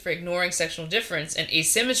justification for ignoring sexual difference and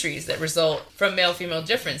asymmetries that result from male-female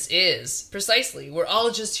difference is precisely, we're all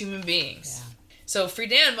just human beings. Yeah. So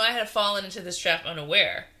Friedan might have fallen into this trap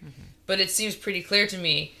unaware, but it seems pretty clear to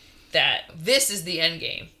me that this is the end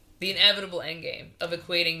game, the inevitable end game of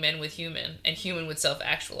equating men with human and human with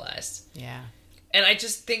self-actualized. Yeah. And I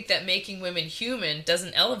just think that making women human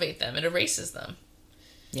doesn't elevate them, it erases them.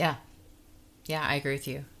 Yeah. Yeah, I agree with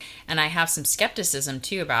you. And I have some skepticism,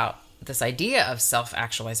 too, about this idea of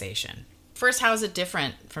self-actualization. First, how is it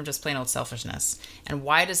different from just plain old selfishness? And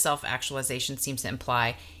why does self-actualization seem to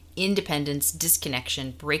imply independence,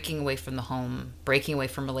 disconnection, breaking away from the home, breaking away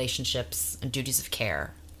from relationships and duties of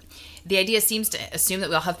care? The idea seems to assume that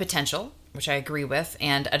we all have potential, which I agree with,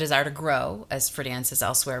 and a desire to grow, as Friedan says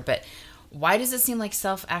elsewhere. But why does it seem like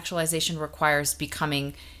self-actualization requires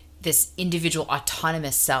becoming this individual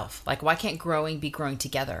autonomous self? Like, why can't growing be growing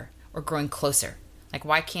together or growing closer? Like,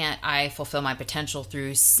 why can't I fulfill my potential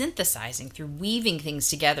through synthesizing, through weaving things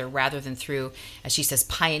together rather than through, as she says,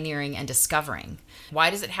 pioneering and discovering? Why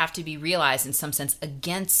does it have to be realized in some sense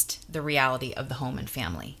against the reality of the home and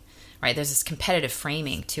family? Right? There's this competitive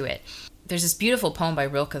framing to it. There's this beautiful poem by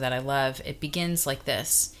Rilke that I love. It begins like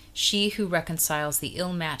this: she who reconciles the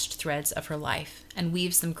ill-matched threads of her life and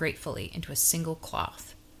weaves them gratefully into a single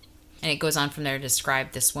cloth. And it goes on from there to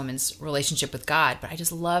describe this woman's relationship with God. But I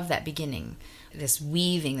just love that beginning. This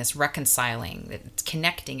weaving, this reconciling, it's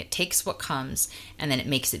connecting. It takes what comes and then it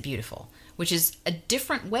makes it beautiful, which is a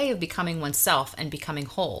different way of becoming oneself and becoming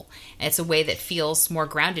whole. And it's a way that feels more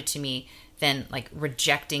grounded to me than like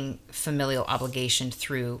rejecting familial obligation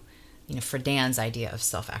through, Friedan's idea of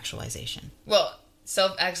self-actualization. Well,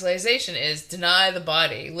 self-actualization is deny the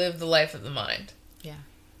body, live the life of the mind. Yeah.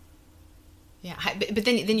 Yeah, but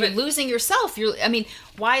then you're losing yourself.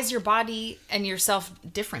 Why is your body and yourself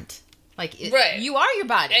different? Right. You are your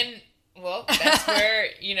body. And, well, that's where,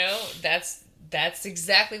 that's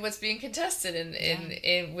exactly what's being contested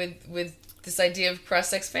in with this idea of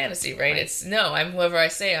cross-sex fantasy, right? It's, no, I'm whoever I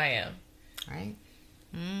say I am. Right.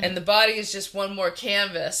 And the body is just one more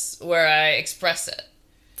canvas where I express it.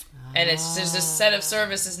 And there's a set of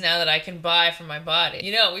services now that I can buy for my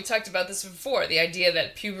body. We talked about this before, the idea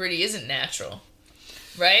that puberty isn't natural,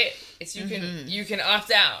 right? It's you can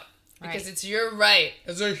opt out because it's your right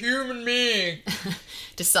as a human being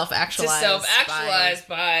to self-actualize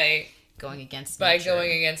by going against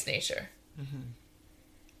nature.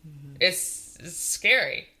 Mm-hmm. It's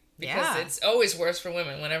scary because it's always worse for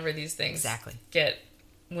women whenever these things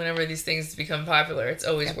whenever these things become popular. It's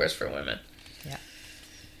always worse for women. Yeah.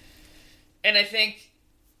 And I think,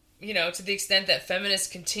 to the extent that feminists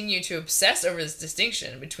continue to obsess over this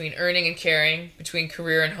distinction between earning and caring, between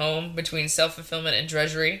career and home, between self-fulfillment and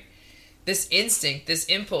drudgery, this instinct, this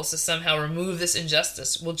impulse to somehow remove this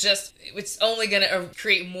injustice it's only going to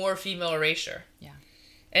create more female erasure. Yeah.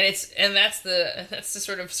 And that's the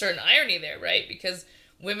sort of certain irony there, right? Because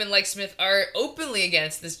women like Smith are openly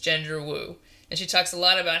against this gender woo. And she talks a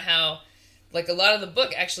lot about how, like, a lot of the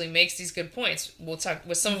book actually makes these good points. We'll talk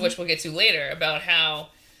with some of which we'll get to later about how,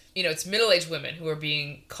 it's middle-aged women who are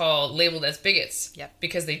being labeled as bigots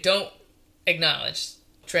because they don't acknowledge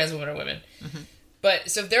trans women or women. Mm-hmm. But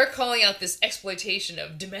so if they're calling out this exploitation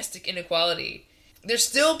of domestic inequality, they're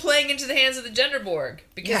still playing into the hands of the gender Borg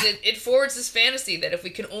because it forwards this fantasy that if we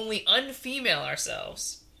can only unfemale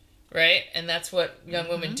ourselves, right? And that's what young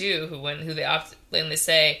women do who they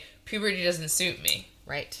say puberty doesn't suit me,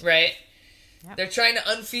 right? Yep. They're trying to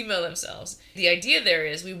unfemale themselves. The idea there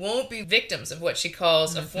is we won't be victims of what she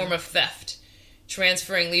calls a form of theft,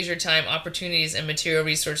 transferring leisure time, opportunities, and material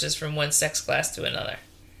resources from one sex class to another.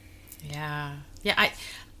 Yeah. Yeah,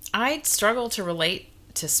 I struggle to relate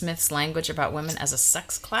to Smith's language about women as a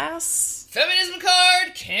sex class. Feminism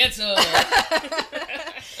card canceled.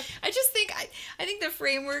 I think the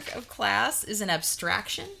framework of class is an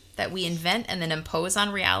abstraction that we invent and then impose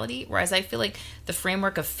on reality, whereas I feel like the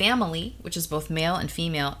framework of family, which is both male and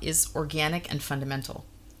female, is organic and fundamental.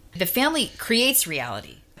 The family creates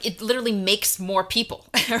reality. It literally makes more people,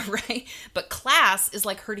 right? But class is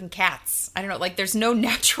like herding cats. I don't know, like there's no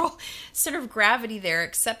natural center of gravity there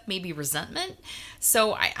except maybe resentment.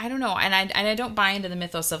 So I don't know. And I don't buy into the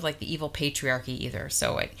mythos of like the evil patriarchy either.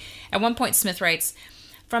 So at one point Smith writes,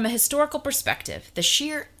 from a historical perspective, the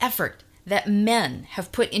sheer effort that men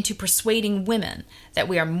have put into persuading women that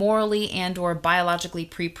we are morally and or biologically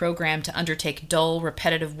pre-programmed to undertake dull,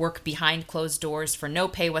 repetitive work behind closed doors for no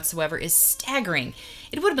pay whatsoever is staggering.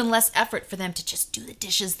 It would have been less effort for them to just do the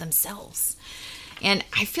dishes themselves. And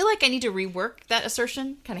I feel like I need to rework that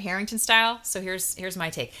assertion, kind of Harrington style. So here's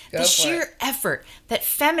my take. The sheer effort that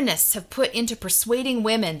feminists have put into persuading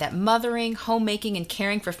women that mothering, homemaking, and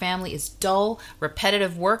caring for family is dull,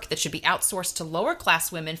 repetitive work that should be outsourced to lower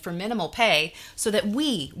class women for minimal pay so that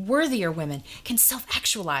we, worthier women, can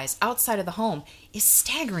self-actualize outside of the home is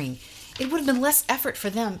staggering. It would have been less effort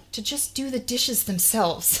for them to just do the dishes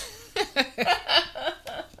themselves.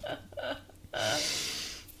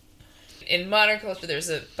 In modern culture, there's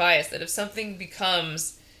a bias that if something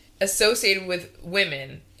becomes associated with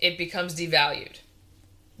women, it becomes devalued,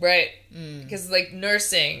 right? Because like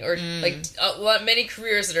nursing or many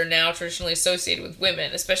careers that are now traditionally associated with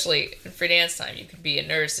women, especially in Friedan's time, you could be a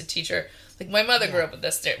nurse, a teacher. Like my mother grew up with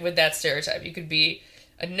that stereotype. You could be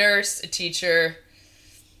a nurse, a teacher,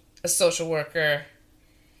 a social worker,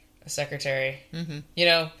 a secretary.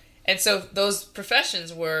 And so those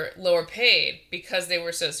professions were lower paid because they were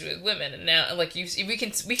associated with women. And now, like we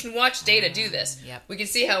can watch data do this. We can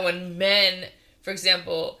see how when men, for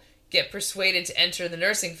example, get persuaded to enter the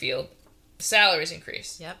nursing field, salaries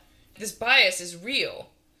increase. Yep. This bias is real.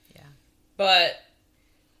 Yeah. But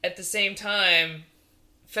at the same time,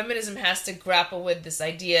 feminism has to grapple with this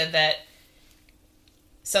idea that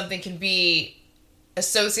something can be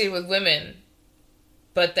associated with women,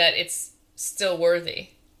 but that it's still worthy.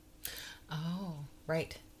 Oh,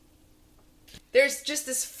 right. There's just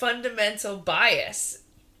this fundamental bias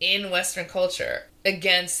in Western culture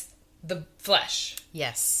against the flesh.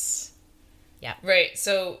 Yes. Yeah. Right.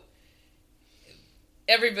 So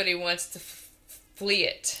everybody wants to flee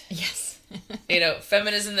it. Yes.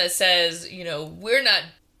 Feminism that says, we're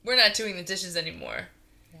not doing the dishes anymore.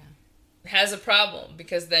 Yeah. Has a problem,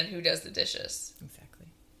 because then who does the dishes? Exactly.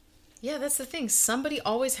 Yeah, that's the thing. Somebody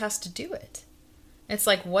always has to do it. It's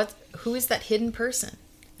like, who is that hidden person?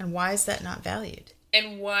 And why is that not valued?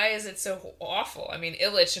 And why is it so awful? I mean,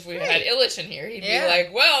 Illich, if we had Illich in here, he'd be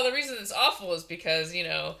like, well, the reason it's awful is because,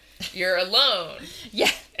 you're alone. Yeah.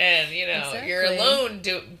 And, Exactly. you're alone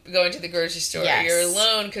going to the grocery store. Yes. You're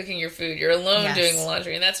alone cooking your food. You're alone doing the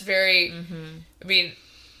laundry. And that's very, I mean,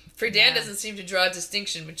 Friedan doesn't seem to draw a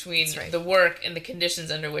distinction between the work and the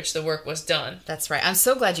conditions under which the work was done. That's right. I'm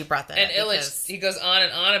so glad you brought that up. And Illich, he goes on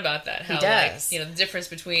and on about that. How, he does. the difference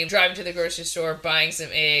between driving to the grocery store, buying some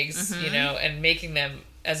eggs, and making them,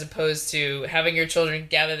 as opposed to having your children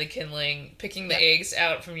gather the kindling, picking the eggs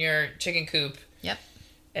out from your chicken coop. Yep.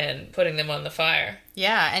 And putting them on the fire.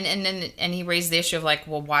 Yeah, and he raised the issue of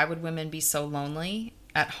why would women be so lonely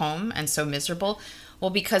at home and so miserable?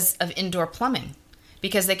 Well, because of indoor plumbing.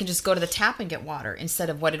 Because they can just go to the tap and get water, instead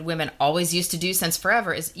of what women always used to do since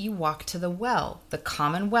forever is you walk to the well, the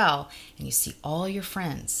common well, and you see all your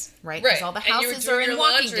friends, right? Because all the houses are in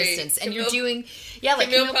walking distance, and you're doing, like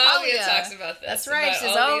Camille Paglia talks about this. That's right.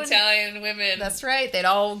 About all the Italian women. That's right. They'd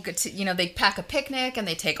all go to, they pack a picnic and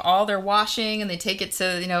they take all their washing and they take it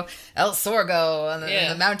to, El Sorgo on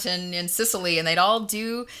the mountain in Sicily, and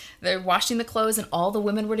they're washing the clothes, and all the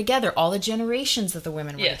women were together, all the generations of the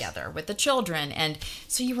women were together with the children, and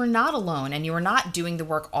so you were not alone, and you were not doing the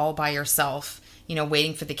work all by yourself,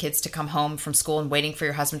 waiting for the kids to come home from school and waiting for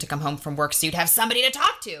your husband to come home from work so you'd have somebody to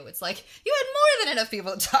talk to. It's like you had more than enough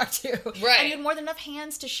people to talk to. Right. And you had more than enough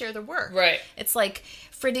hands to share the work. Right. It's like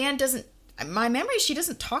Friedan doesn't, my memory, she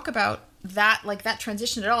doesn't talk about that, that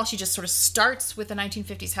transition at all. She just sort of starts with the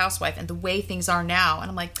 1950s housewife and the way things are now. And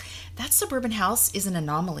I'm like, that suburban house is an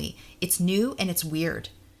anomaly. It's new and it's weird.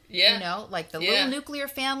 Yeah. The little nuclear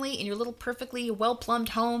family in your little perfectly well-plumbed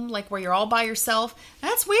home, where you're all by yourself.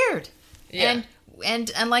 That's weird. Yeah.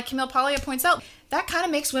 And like Camille Paglia points out, that kind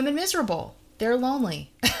of makes women miserable. They're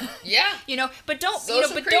lonely. Yeah. But don't...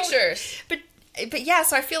 Social creatures. But yeah,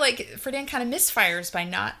 so I feel like Friedan kind of misfires by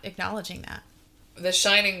not acknowledging that. The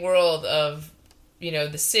shining world of,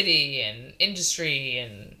 the city and industry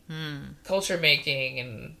and culture making,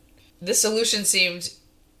 and the solution seemed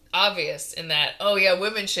obvious in that,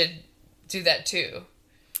 women should do that too.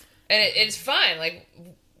 And it's fine.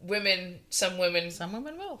 Some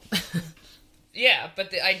women will. Yeah,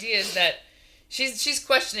 but the idea is that she's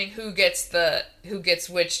questioning who gets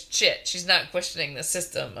which shit. She's not questioning the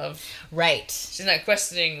system of... Right. She's not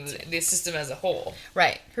questioning the system as a whole.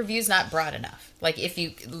 Right. Her view's not broad enough. If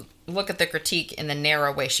you look at the critique in the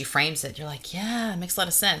narrow way she frames it, you're like, yeah, it makes a lot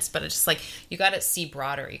of sense. But it's just you got to see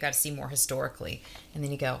broader. You got to see more historically. And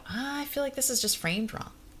then you go, I feel like this is just framed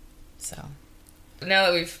wrong. So... Now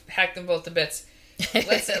that we've hacked them both to bits,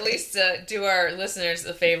 let's at least do our listeners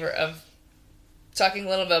the favor of talking a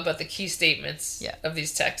little bit about the key statements of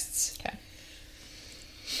these texts.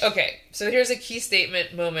 Okay, so here's a key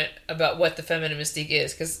statement moment about what the feminine mystique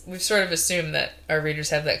is, because we've sort of assumed that our readers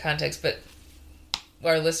have that context, but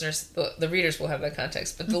our listeners, the readers will have that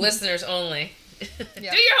context, but the listeners only. Do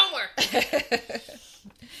your homework!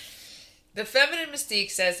 The feminine mystique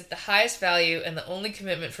says that the highest value and the only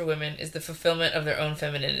commitment for women is the fulfillment of their own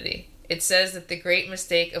femininity. It says that the great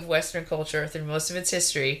mistake of Western culture through most of its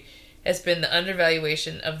history has been the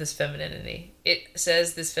undervaluation of this femininity. It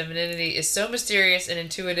says this femininity is so mysterious and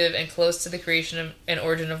intuitive and close to the creation and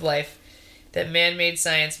origin of life that man-made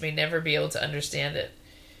science may never be able to understand it.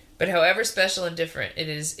 But however special and different, it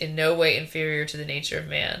is in no way inferior to the nature of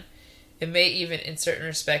man. It may even, in certain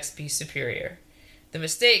respects, be superior. The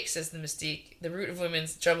mistake, says the mystique, the root of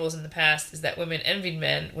women's troubles in the past is that women envied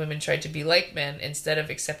men, women tried to be like men instead of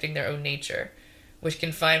accepting their own nature, which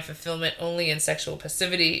can find fulfillment only in sexual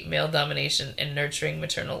passivity, male domination, and nurturing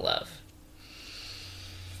maternal love.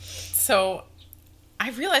 So,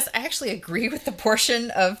 I realized I actually agree with the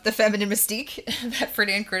portion of the feminine mystique that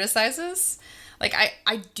Friedan criticizes.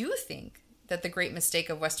 I do think that the great mistake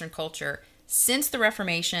of Western culture since the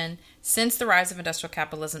Reformation, since the rise of industrial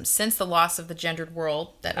capitalism, since the loss of the gendered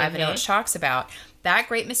world that Ivan Illich talks about, that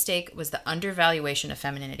great mistake was the undervaluation of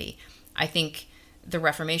femininity. I think the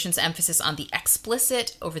Reformation's emphasis on the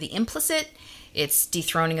explicit over the implicit, its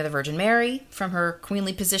dethroning of the Virgin Mary from her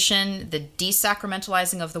queenly position, the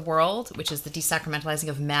desacramentalizing of the world, which is the desacramentalizing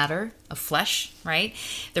of matter, of flesh, right?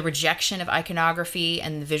 The rejection of iconography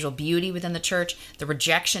and the visual beauty within the church, the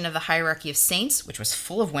rejection of the hierarchy of saints, which was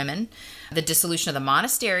full of women, the dissolution of the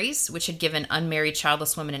monasteries, which had given unmarried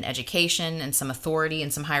childless women an education and some authority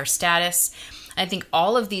and some higher status. I think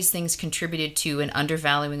all of these things contributed to an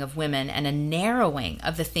undervaluing of women and a narrowing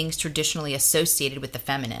of the things traditionally associated with the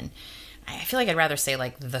feminine. I feel like I'd rather say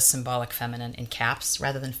like the symbolic feminine in caps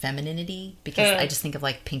rather than femininity, because I just think of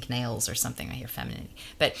like pink nails or something. I hear femininity.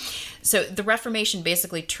 But so the Reformation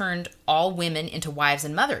basically turned all women into wives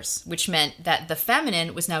and mothers, which meant that the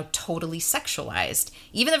feminine was now totally sexualized.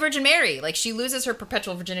 Even the Virgin Mary, like she loses her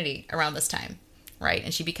perpetual virginity around this time, right?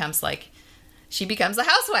 And she becomes a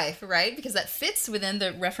housewife, right? Because that fits within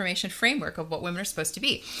the Reformation framework of what women are supposed to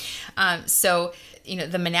be. So,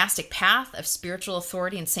 the monastic path of spiritual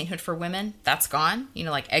authority and sainthood for women, that's gone.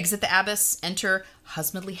 Like exit the abbess, enter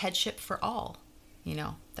husbandly headship for all.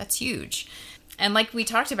 That's huge. And like we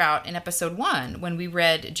talked about in episode 1, when we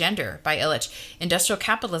read Gender by Illich, industrial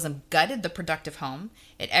capitalism gutted the productive home.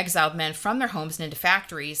 It exiled men from their homes and into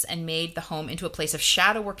factories and made the home into a place of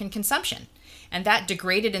shadow work and consumption. And that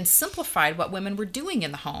degraded and simplified what women were doing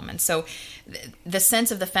in the home. And so the sense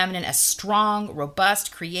of the feminine as strong,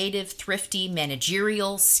 robust, creative, thrifty,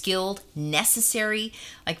 managerial, skilled, necessary,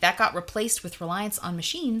 like that got replaced with reliance on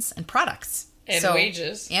machines and products. And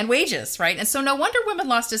wages. And wages, right? And so no wonder women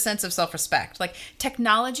lost a sense of self-respect. Like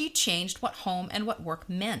technology changed what home and what work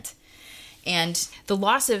meant. And the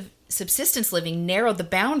loss of subsistence living narrowed the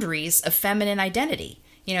boundaries of feminine identity.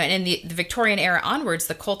 And in the Victorian era onwards,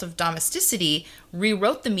 the cult of domesticity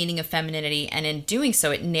rewrote the meaning of femininity, and in doing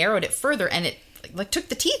so, it narrowed it further, and it took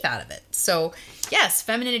the teeth out of it. So, yes,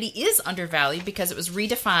 femininity is undervalued because it was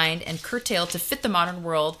redefined and curtailed to fit the modern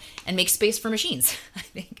world and make space for machines, I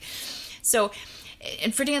think. So,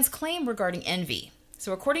 and Friedan's claim regarding envy.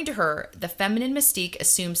 So, according to her, the feminine mystique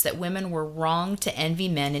assumes that women were wrong to envy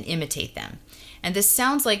men and imitate them. And this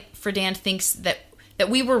sounds like Friedan thinks that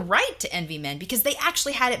we were right to envy men because they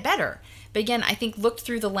actually had it better. But again, I think looked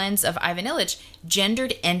through the lens of Ivan Illich,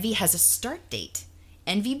 gendered envy has a start date.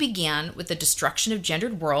 Envy began with the destruction of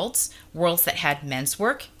gendered worlds that had men's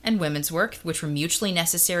work and women's work, which were mutually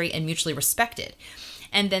necessary and mutually respected.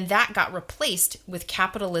 And then that got replaced with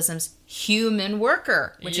capitalism's human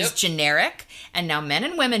worker, which is generic. And now men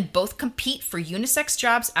and women both compete for unisex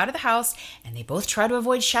jobs out of the house, and they both try to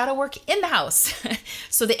avoid shadow work in the house.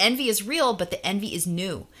 So the envy is real, but the envy is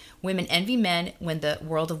new. Women envy men when the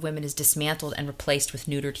world of women is dismantled and replaced with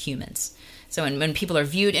neutered humans. So when people are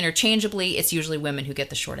viewed interchangeably, it's usually women who get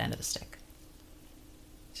the short end of the stick.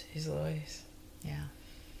 Jeez Louise. Yeah.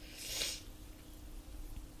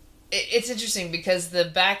 It's interesting because the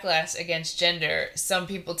backlash against gender, some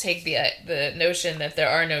people take the notion that there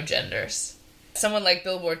are no genders. Someone like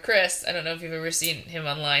Billboard Chris, I don't know if you've ever seen him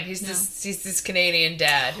online. He's this Canadian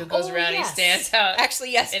dad who goes around and he stands out.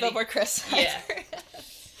 Actually, yes, Billboard Chris. Yeah.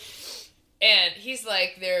 And he's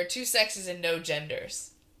like, there are two sexes and no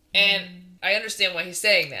genders. And I understand why he's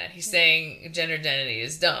saying that. He's saying gender identity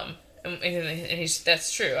is dumb. And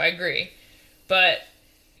that's true. I agree. But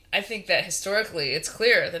I think that historically it's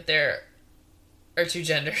clear that there are two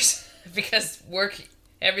genders because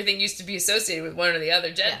everything used to be associated with one or the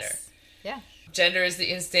other gender. Yes. Yeah. Gender is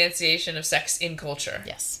the instantiation of sex in culture.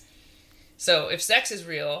 Yes. So if sex is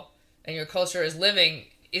real and your culture is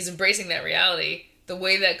embracing that reality, the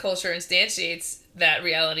way that culture instantiates that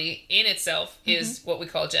reality in itself is what we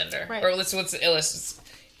call gender. Right. Or what's Illich.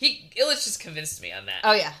 Illich just convinced me on that.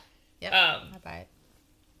 Oh, yeah. Yep. I buy it.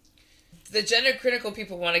 The gender critical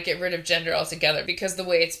people want to get rid of gender altogether because the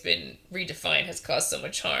way it's been redefined has caused so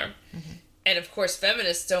much harm. Mm-hmm. And of course,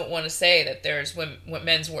 feminists don't want to say that there's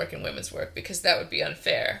men's work and women's work because that would be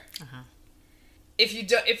unfair. Uh-huh.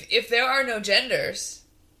 If there are no genders,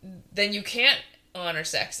 then you can't honor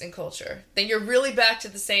sex and culture. Then you're really back to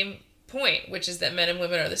the same point, which is that men and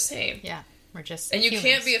women are the same. Yeah, we're just and you humans.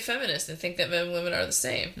 Can't be a feminist and think that men and women are the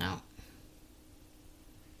same. No.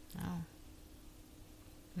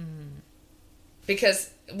 Because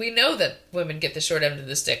we know that women get the short end of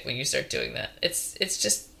the stick when you start doing that. It's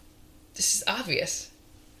just, this is obvious.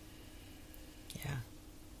 Yeah.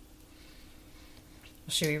 Well,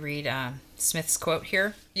 should we read Smith's quote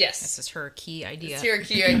here? Yes. This is her key idea. It's her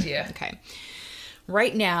key idea. Okay.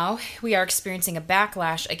 Right now, we are experiencing a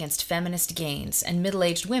backlash against feminist gains, and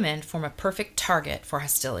middle-aged women form a perfect target for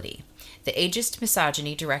hostility. The ageist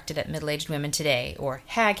misogyny directed at middle-aged women today, or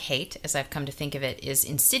hag hate, as I've come to think of it, is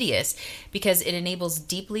insidious because it enables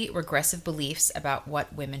deeply regressive beliefs about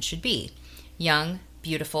what women should be. Young,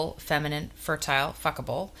 beautiful, feminine, fertile,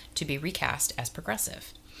 fuckable, to be recast as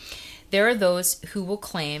progressive. There are those who will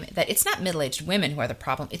claim that it's not middle-aged women who are the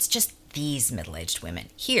problem, it's just these middle-aged women,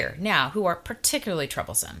 here, now, who are particularly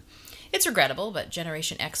troublesome. It's regrettable, but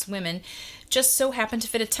Generation X women just so happen to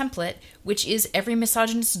fit a template, which is every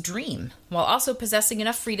misogynist's dream, while also possessing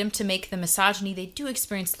enough freedom to make the misogyny they do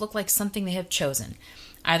experience look like something they have chosen,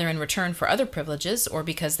 either in return for other privileges or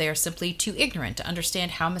because they are simply too ignorant to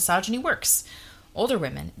understand how misogyny works. Older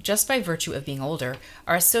women, just by virtue of being older,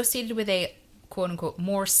 are associated with a quote-unquote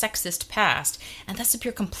more sexist past, and thus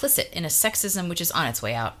appear complicit in a sexism which is on its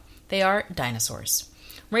way out. They are dinosaurs.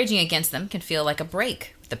 Raging against them can feel like a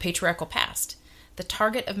break with the patriarchal past. The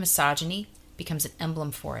target of misogyny becomes an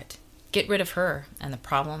emblem for it. Get rid of her, and the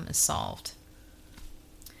problem is solved.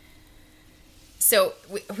 So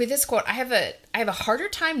with this quote, I have a harder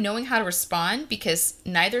time knowing how to respond because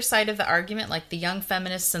neither side of the argument, like the young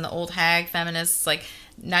feminists and the old hag feminists, like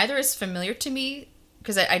neither is familiar to me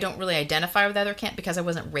because I don't really identify with either camp because I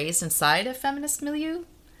wasn't raised inside a feminist milieu,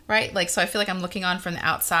 right? Like, so I feel like I'm looking on from the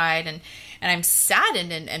outside and I'm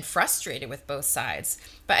saddened and frustrated with both sides.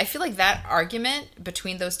 But I feel like that argument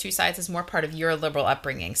between those two sides is more part of your liberal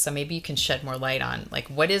upbringing. So maybe you can shed more light on, like,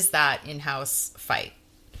 what is that in-house fight?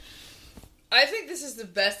 I think this is the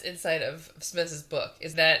best insight of Smith's book,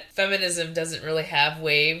 is that feminism doesn't really have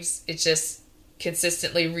waves. It just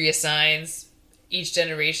consistently reassigns each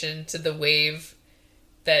generation to the wave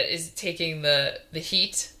that is taking the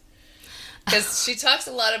heat. Because she talks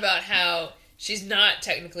a lot about how she's not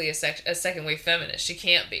technically a second wave feminist. She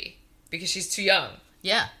can't be because she's too young.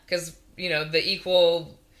 Yeah. Because, the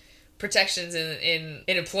equal protections in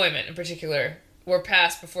employment in particular were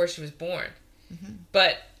passed before she was born. Mm-hmm.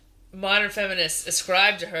 But modern feminists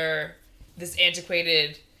ascribe to her this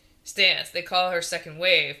antiquated stance. They call her second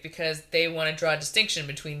wave because they want to draw a distinction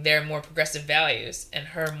between their more progressive values and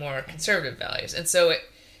her more conservative values. And so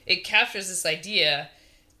it captures this idea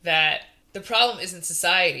that the problem isn't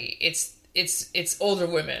society, it's older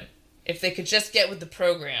women. If they could just get with the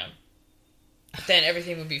program, then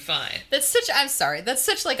everything would be fine. That's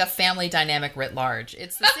such like a family dynamic writ large.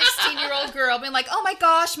 It's the 16-year-old girl being like, oh my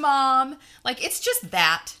gosh, mom. Like, it's just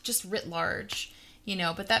writ large,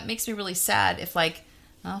 but that makes me really sad if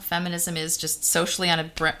feminism is just socially on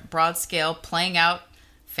a broad scale playing out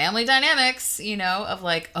family dynamics, of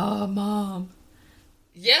like, oh, mom.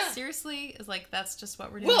 Yeah. Seriously? Is like, that's just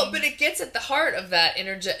what we're doing? Well, but it gets at the heart of that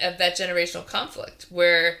that generational conflict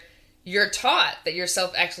where you're taught that your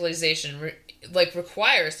self-actualization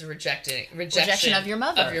requires the rejection of your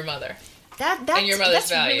mother. And your mother's that's values.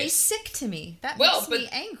 Really sick to me. That makes me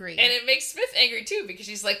angry. And it makes Smith angry too, because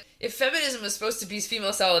she's like, if feminism was supposed to be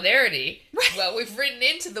female solidarity, right. Well, we've written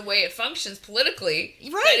into the way it functions politically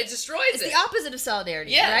that it destroys it's the opposite of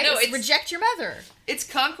solidarity. Yeah, right? No, it's reject your mother. It's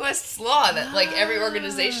Conquest's law that every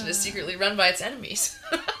organization is secretly run by its enemies.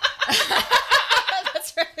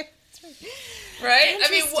 That's right. Right? I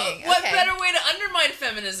mean, what better way to undermine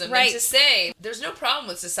feminism than to say there's no problem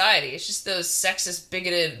with society. It's just those sexist,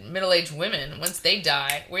 bigoted, middle-aged women. Once they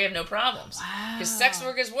die, we have no problems. Wow. Because sex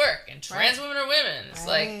workers work, and trans women are women. It's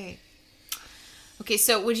like... Okay,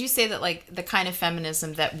 so would you say that, the kind of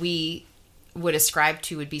feminism that we would ascribe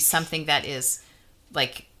to would be something that is,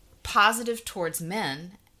 positive towards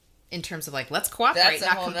men in terms of, let's cooperate, not compete.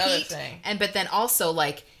 That's a whole other thing. But then also,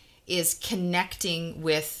 is connecting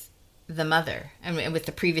with the mother and with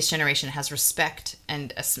the previous generation, has respect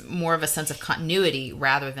and more of a sense of continuity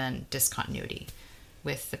rather than discontinuity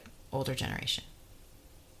with the older generation.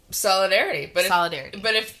 Solidarity. But solidarity.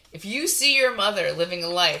 But if you see your mother living a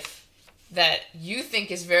life that you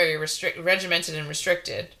think is very regimented and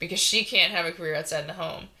restricted because she can't have a career outside the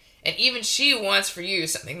home, and even she wants for you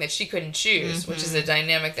something that she couldn't choose, which is a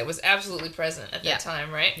dynamic that was absolutely present at that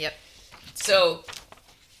time, right? Yep. So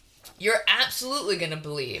you're absolutely going to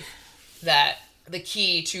believe that the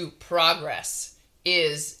key to progress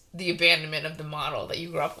is the abandonment of the model that you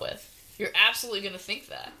grew up with. You're absolutely going to think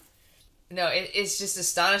that. No, it's just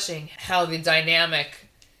astonishing how the dynamic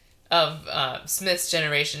of Smith's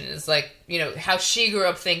generation is how she grew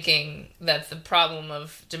up thinking that the problem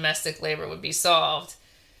of domestic labor would be solved.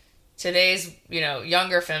 Today's,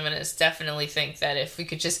 younger feminists definitely think that if we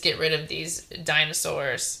could just get rid of these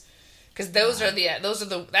dinosaurs... Because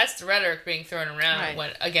that's the rhetoric being thrown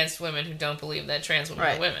around against women who don't believe that trans women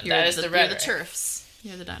are women. That is the rhetoric. You're the TERFs.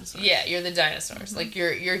 You're the dinosaurs. Yeah, you're the dinosaurs. Like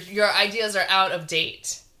your ideas are out of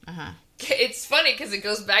date. It's funny because it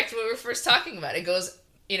goes back to what we were first talking about. It goes,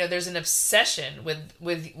 there's an obsession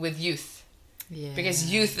with youth. Yeah.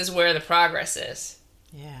 Because youth is where the progress is.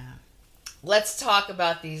 Yeah. Let's talk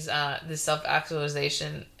about this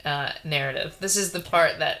self-actualization narrative. This is the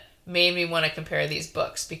part that made me want to compare these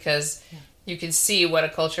books because you can see what a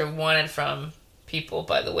culture wanted from people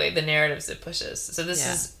by the way the narratives it pushes. So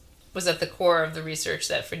this was at the core of the research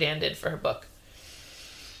that Friedan did for her book.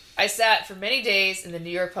 I sat for many days in the New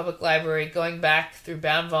York Public Library going back through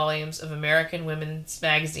bound volumes of American women's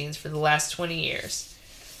magazines for the last 20 years.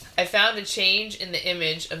 I found a change in the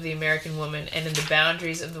image of the American woman and in the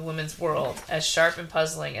boundaries of the women's world as sharp and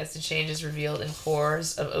puzzling as the changes revealed in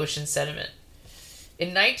cores of ocean sediment. In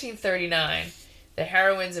 1939, the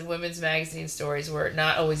heroines of women's magazine stories were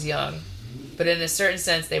not always young, but in a certain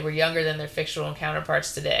sense they were younger than their fictional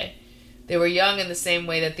counterparts today. They were young in the same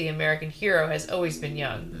way that the American hero has always been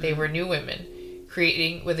young. They were new women,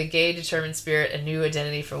 creating with a gay, determined spirit a new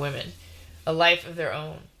identity for women, a life of their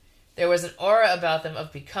own. There was an aura about them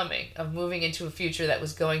of becoming, of moving into a future that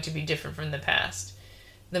was going to be different from the past.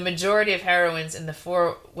 The majority of heroines in the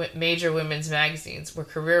 4 major women's magazines were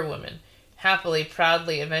career women, happily,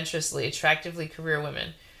 proudly, adventurously, attractively career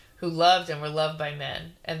women, who loved and were loved by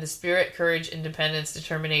men, and the spirit, courage, independence,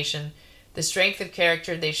 determination, the strength of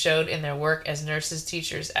character they showed in their work as nurses,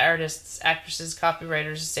 teachers, artists, actresses,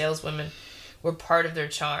 copywriters, saleswomen were part of their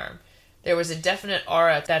charm. There was a definite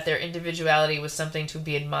aura that their individuality was something to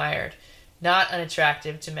be admired, not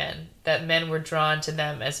unattractive to men, that men were drawn to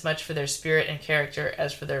them as much for their spirit and character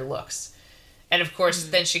as for their looks. And of course,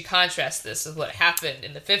 then she contrasts this with what happened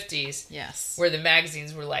in the 50s, where the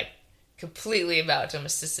magazines were like completely about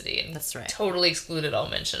domesticity and totally excluded all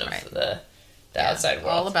mention of the outside world.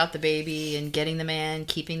 All about the baby and getting the man,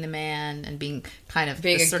 keeping the man, and being kind of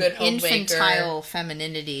being this a sort good of homemaker. infantile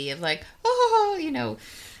femininity of like,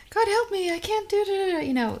 God help me, I can't do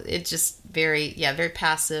it. It's just very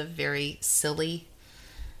passive, very silly.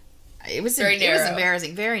 It was very narrow. It was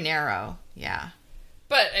embarrassing, very narrow. Yeah.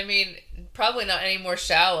 But I mean, probably not any more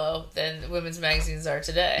shallow than women's magazines are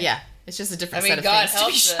today. Yeah, it's just a different. I mean, God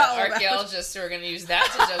help the archaeologists who are going to use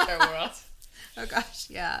that to judge our world. Oh gosh,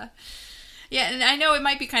 yeah, and I know it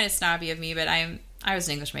might be kind of snobby of me, but I was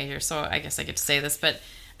an English major, so I guess I get to say this, but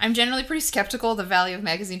I'm generally pretty skeptical of the value of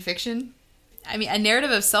magazine fiction. I mean, a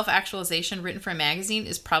narrative of self-actualization written for a magazine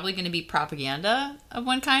is probably going to be propaganda of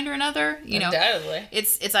one kind or another. Undoubtedly.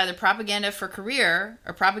 It's either propaganda for career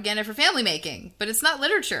or propaganda for family making, but it's not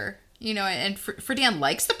literature. And Friedan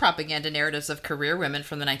likes the propaganda narratives of career women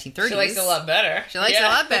from the 1930s. She likes it a lot better.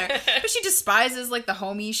 But she despises like the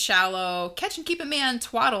homey, shallow, catch and keep it man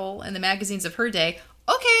twaddle in the magazines of her day.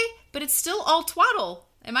 Okay, but it's still all twaddle.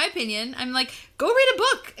 In my opinion, I'm like, go read a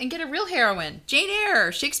book and get a real heroine. Jane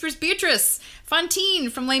Eyre, Shakespeare's Beatrice,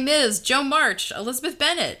 Fantine from Les Mis, Joan March, Elizabeth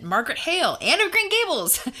Bennet, Margaret Hale, Anne of Green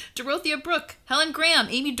Gables, Dorothea Brooke, Helen Graham,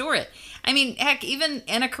 Amy Dorrit. I mean, heck, even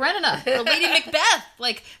Anna Karenina or Lady Macbeth.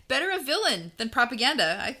 Like, better a villain than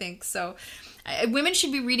propaganda, I think. So women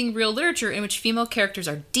should be reading real literature in which female characters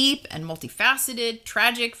are deep and multifaceted,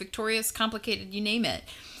 tragic, victorious, complicated, you name it.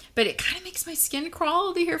 But it kind of makes my skin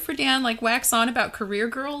crawl to hear Friedan like wax on about career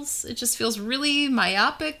girls. It just feels really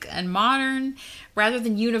myopic and modern rather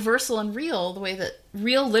than universal and real, the way that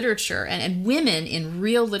real literature and women in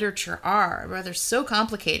real literature are. They're so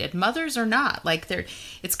complicated. Mothers are not.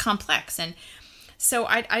 It's complex. And so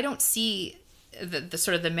I don't see the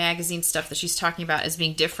sort of the magazine stuff that she's talking about as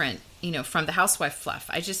being different, from the housewife fluff.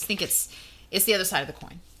 I just think it's the other side of the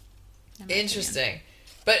coin. Interesting. Opinion.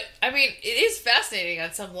 But, I mean, it is fascinating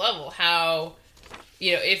on some level how,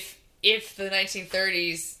 if the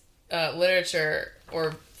 1930s literature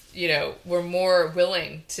or, were more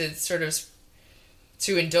willing to sort of,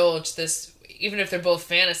 to indulge this, even if they're both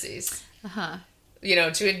fantasies,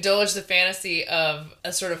 to indulge the fantasy of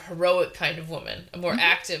a sort of heroic kind of woman, a more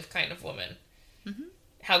active kind of woman,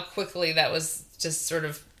 how quickly that was just sort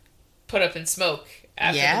of put up in smoke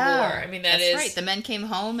after the war. I mean, that's right. The men came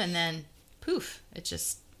home and then... poof, it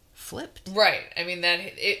just flipped. Right. I mean, that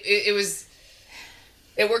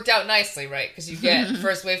it worked out nicely, right? Because you get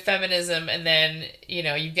first wave feminism, and then,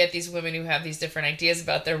 you get these women who have these different ideas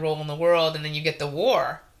about their role in the world, and then you get the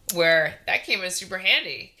war, where that came in super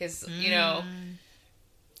handy, because,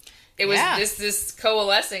 it was this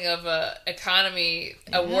coalescing of a economy,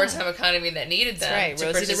 a wartime economy that needed them to Rosie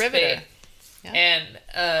the participate. Riveter. Yeah. And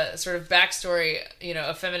a sort of backstory,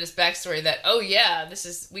 a feminist backstory that,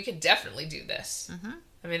 we could definitely do this.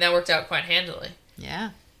 I mean, that worked out quite handily.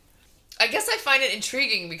 Yeah. I guess I find it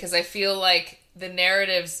intriguing because I feel like the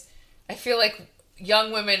narratives,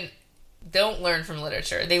 young women don't learn from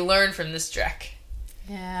literature. They learn from this dreck.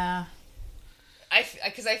 Yeah.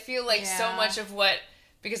 Because I feel like so much of what...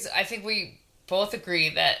 Because I think we both agree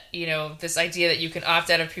that, you know, this idea that you can opt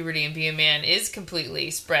out of puberty and be a man is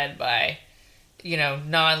completely spread by, you know,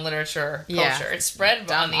 non-literature culture. It's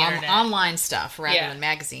spread on the internet. Online stuff rather than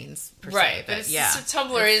magazines, per se. But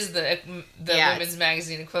Tumblr is the women's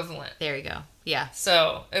magazine equivalent. There you go. Yeah.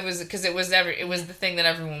 So it was because it was the thing that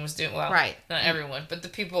everyone was doing. Well, right. Not everyone, but the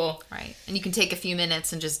people. Right. And you can take a few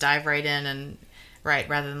minutes and just dive right in and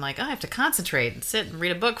rather than like, oh, I have to concentrate and sit and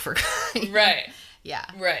read a book for. Right. Yeah.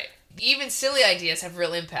 Right. Even silly ideas have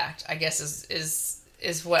real impact, I guess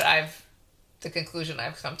is what the conclusion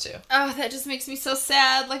I've come to. Oh, that just makes me so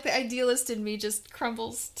sad. Like the idealist in me just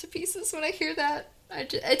crumbles to pieces when I hear that.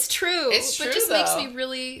 It's true. It's true, but it just though. makes me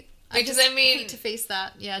really... Because I hate to face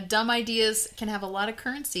that. Yeah, dumb ideas can have a lot of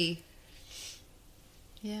currency.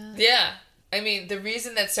 Yeah. Yeah. I mean, the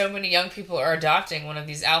reason that so many young people are adopting one of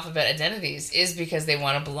these alphabet identities is because they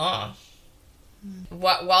want to belong.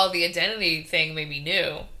 While the identity thing may be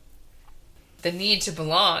new, the need to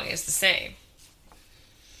belong is the same.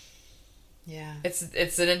 Yeah.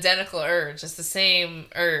 It's an identical urge. It's the same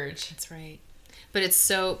urge. That's right. But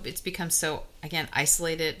it's become so, again,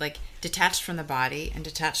 isolated, like detached from the body and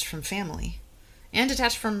detached from family and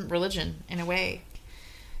detached from religion in a way.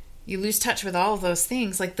 You lose touch with all of those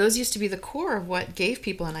things. Like those used to be the core of what gave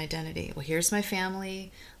people an identity. Well, here's my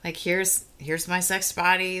family. Like here's my sex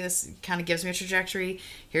body. This kind of gives me a trajectory.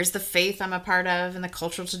 Here's the faith I'm a part of and the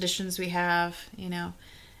cultural traditions we have, you know.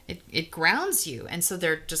 It grounds you. And so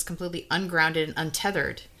they're just completely ungrounded and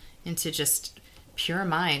untethered into just pure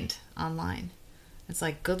mind online. It's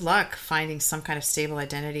like, good luck finding some kind of stable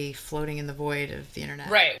identity floating in the void of the internet.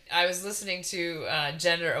 Right. I was listening to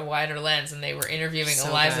Gender, A Wider Lens, and they were interviewing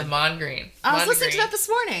Eliza Mongreen. I was listening to that this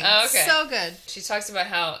morning. Oh, okay. So good. She talks about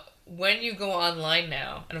how when you go online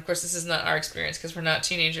now, and of course this is not our experience because we're not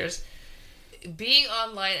teenagers, being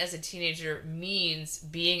online as a teenager means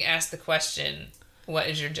being asked the question, what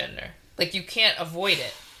is your gender? Like, you can't avoid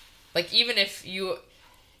it. Like, even if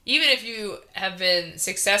you have been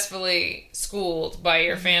successfully schooled by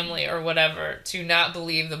your family or whatever to not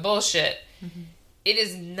believe the bullshit, it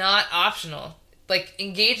is not optional. Like,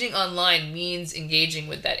 engaging online means engaging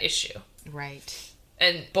with that issue. Right.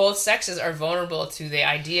 And both sexes are vulnerable to the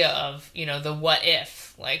idea of, you know, the what if.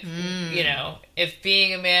 Like, you know, if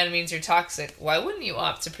being a man means you're toxic, why wouldn't you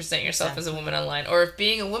opt to present yourself as a woman online? Or if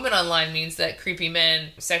being a woman online means that creepy men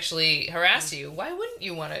sexually harass you, why wouldn't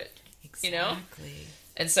you want to, you know?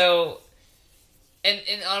 And so, and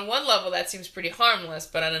on one level that seems pretty harmless,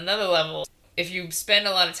 but on another level, if you spend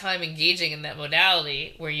a lot of time engaging in that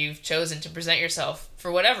modality where you've chosen to present yourself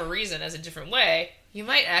for whatever reason as a different way, you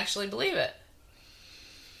might actually believe it.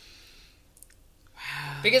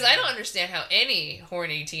 Wow. Because I don't understand how any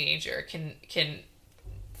horny teenager can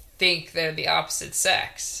think they're the opposite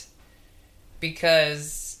sex,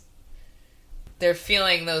 because they're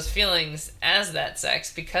feeling those feelings as that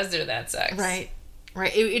sex because they're that sex. Right.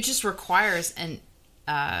 Right. It just requires an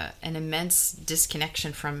immense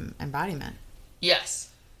disconnection from embodiment.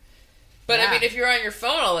 Yes. But I mean, if you're on your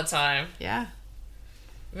phone all the time. Yeah.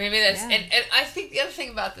 Maybe that's... Yeah. And I think the other thing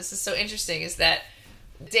about this is so interesting is that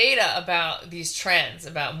data about these trends,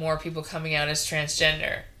 about more people coming out as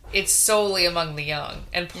transgender, it's solely among the young.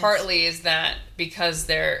 And partly is that because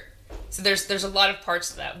they're... So there's a lot of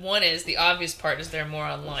parts to that. One is, the obvious part is they're more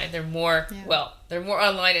online. They're more, they're more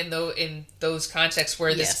online in those contexts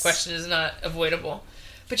where this question is not avoidable.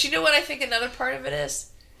 But you know what I think another part of it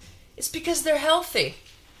is? It's because they're healthy.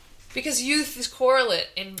 Because youth is correlate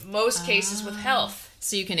in most cases with health.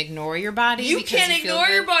 So you can ignore your body? You can't ignore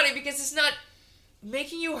your body because it's not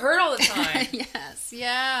making you hurt all the time. Yes,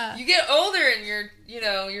 yeah. You get older and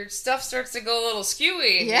your stuff starts to go a little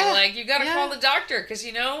skewy. And you're like, you gotta call the doctor because,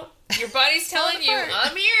 your body's telling you,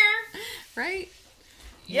 I'm here. Right.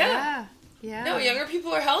 Yeah. Yeah. No, younger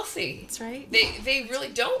people are healthy. That's right. They really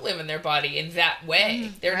don't live in their body in that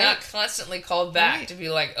way. They're not constantly called back to be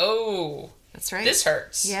like, oh, that's right. This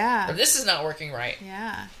hurts. Yeah. Or this is not working right.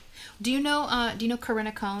 Yeah. Do you know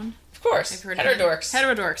Corinna Cohn? Of course. Heterodorks.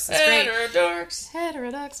 Heterodorks. That's great.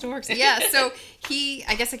 Heterodorks. Yeah, so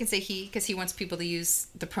I guess I can say he, because he wants people to use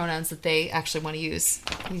the pronouns that they actually want to use.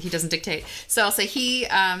 He doesn't dictate. So I'll say he's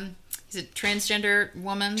a transgender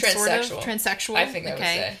woman, sort of. Transsexual. I think I would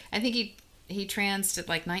say. I think he transed at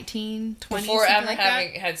like 19, 20, before ever like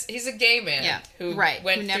having had. He's a gay man who went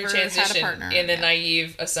who through never transition had a partner. in the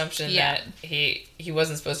naive assumption that he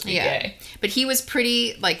wasn't supposed to be gay. But he was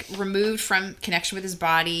pretty like removed from connection with his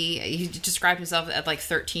body. He described himself at like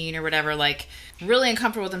 13 or whatever, like really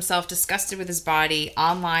uncomfortable with himself, disgusted with his body,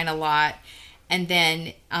 online a lot, and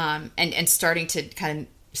then and starting to kind of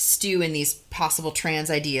stew in these possible trans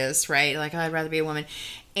ideas, right? Like, oh, I'd rather be a woman.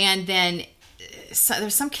 And then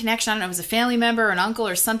there's some connection. I don't know. It was a family member, or an uncle,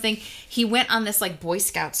 or something. He went on this like Boy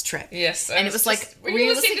Scouts trip. Yes, and it was like were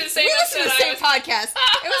you listening to the same podcast?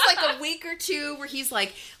 It was like a week or two where he's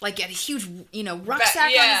like got a huge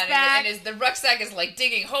rucksack on his back, and the rucksack is like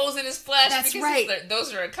digging holes in his flesh. That's right.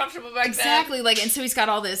 Those are uncomfortable back then. Exactly. Like, and so he's got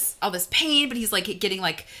all this pain, but he's like getting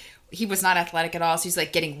like. He was not athletic at all, so he's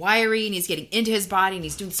like getting wiry and he's getting into his body and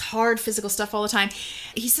he's doing this hard physical stuff all the time.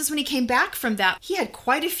 He says when he came back from that, he had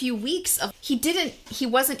quite a few weeks of he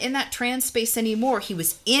wasn't in that trans space anymore. He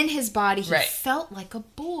was in his body. He felt like a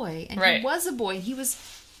boy, and he was a boy, and he was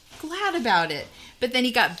glad about it. But then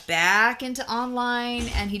he got back into online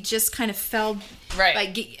and he just kind of fell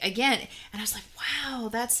like again. And I was like, wow,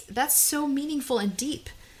 that's so meaningful and deep.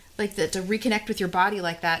 Like to reconnect with your body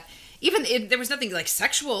like that. Even if there was nothing like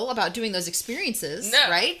sexual about doing those experiences,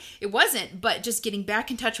 right? It wasn't, but just getting back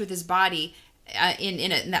in touch with his body in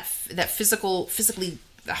that physically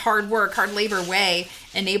hard work, hard labor way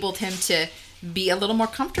enabled him to be a little more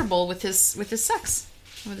comfortable with his sex,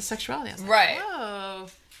 with his sexuality. I was like, whoa,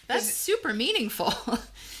 that's super meaningful.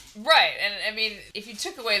 Right, and I mean, if you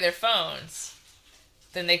took away their phones,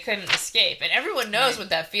 then they couldn't escape, and everyone knows what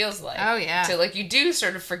that feels like. Oh yeah. So like you do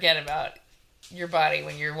sort of forget about your body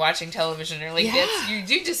when you're watching television, or like you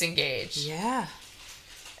do disengage. Yeah.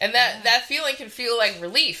 And that feeling can feel like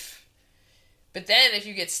relief. But then if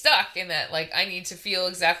you get stuck in that, like, I need to feel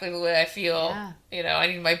exactly the way I feel, I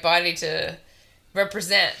need my body to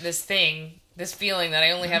represent this feeling that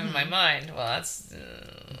I only have in my mind. Well, that's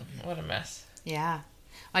what a mess. Yeah.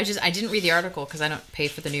 I didn't read the article because I don't pay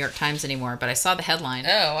for the New York Times anymore, but I saw the headline.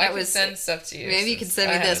 Oh, I could send stuff to you. Maybe you could send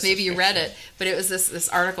me this. Maybe you read it. But it was this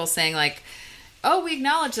article saying like, oh, we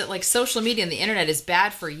acknowledge that like social media and the internet is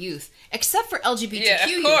bad for youth, except for LGBTQ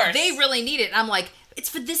youth. They really need it. And I'm like, it's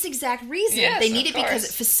for this exact reason. Yes, they need it because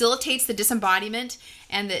it facilitates the disembodiment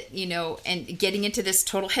and that, and getting into this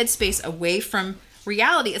total headspace away from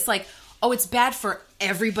reality. It's like, oh, it's bad for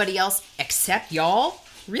everybody else except y'all?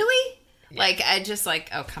 Really? Yeah. Like, I just like,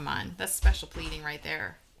 oh, come on. That's special pleading right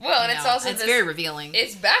there. Well, and it's also it's very revealing.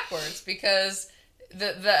 It's backwards because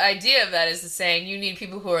the idea of that is saying you need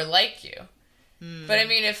people who are like you. But I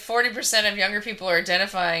mean, if 40% of younger people are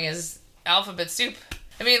identifying as alphabet soup,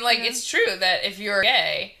 I mean, like, it's true that if you're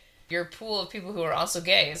gay, your pool of people who are also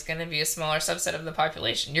gay is going to be a smaller subset of the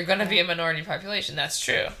population. You're going to be a minority population. That's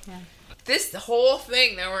true. Yeah. This whole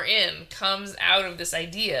thing that we're in comes out of this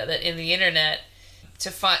idea that in the internet, to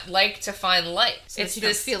find light. So you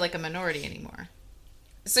don't feel like a minority anymore.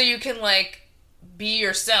 So you can, like, be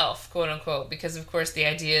yourself, quote unquote, because of course the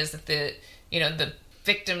idea is that the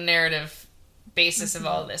victim narrative basis of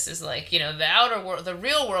all this is like, the outer world, the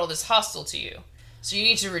real world is hostile to you. So you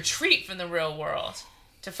need to retreat from the real world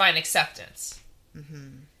to find acceptance.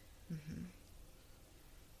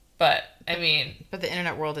 But, I mean... But the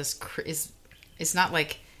internet world is not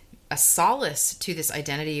like a solace to this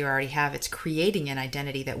identity you already have. It's creating an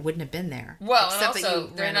identity that wouldn't have been there. Well, except and also,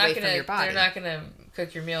 they're not going to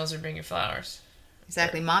cook your meals or bring you flowers.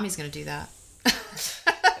 Exactly. Mommy's going to do that.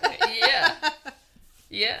 Yeah.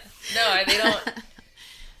 Yeah. No, they don't.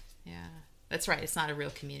 Yeah. That's right. It's not a real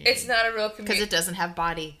community. It's not a real community. Because it doesn't have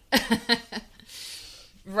body.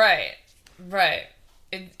 Right.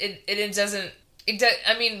 It doesn't...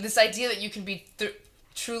 I mean, this idea that you can be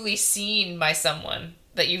truly seen by someone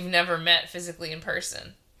that you've never met physically in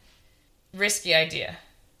person. Risky idea.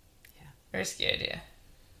 Yeah. Risky idea.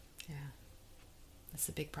 Yeah. That's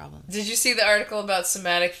a big problem. Did you see the article about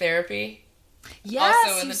somatic therapy? Yes,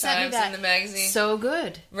 also in the Times, in the magazine. So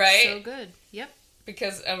good. Right? So good. Yep.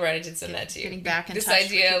 Because, oh right, I did send that to you. Getting back in this touch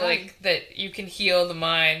idea, with your like, that you can heal the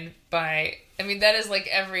mind by... I mean, that is like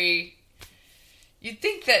every... You'd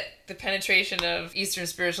think that the penetration of Eastern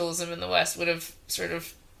spiritualism in the West would have sort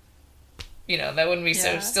of... that wouldn't be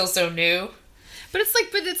still so new. But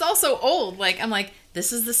it's also old. Like, I'm like,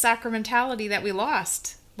 this is the sacramentality that we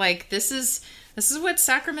lost. Like, this is what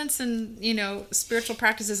sacraments and, spiritual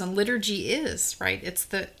practices and liturgy is, right? It's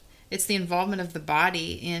the involvement of the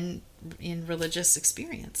body in religious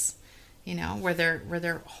experience, where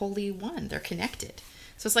they're wholly one, they're connected.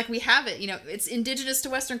 So it's like we have it, it's indigenous to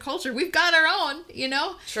Western culture. We've got our own,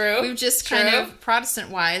 True. We've just kind of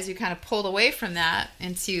Protestant-wise, you kind of pulled away from that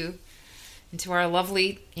into into our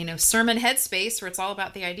lovely, sermon headspace where it's all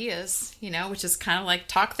about the ideas, which is kind of like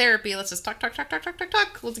talk therapy. Let's just talk.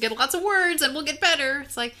 Let's get lots of words and we'll get better.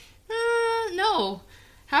 It's like, no.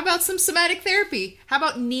 How about some somatic therapy? How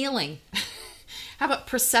about kneeling? How about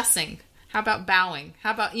processing? How about bowing?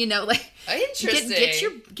 How about,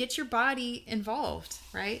 interesting. Get your body involved,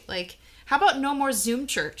 right? Like, how about no more Zoom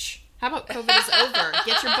church? How about COVID is over?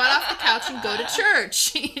 Get your butt off the couch and go to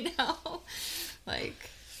church, Like,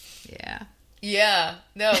 yeah. Yeah.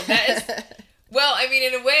 No, that is... Well, I mean,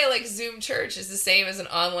 in a way, like, Zoom church is the same as an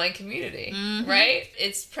online community, right?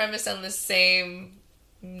 It's premised on the same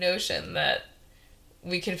notion that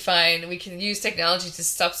we can use technology to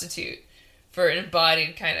substitute for an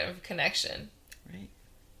embodied kind of connection. Right.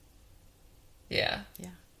 Yeah. Yeah.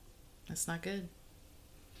 That's not good.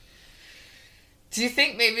 Do you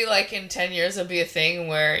think maybe, like, in 10 years there'll be a thing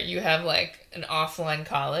where you have, like, an offline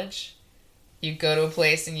college? You go to a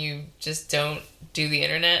place and you just don't do the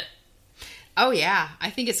internet? Oh, yeah. I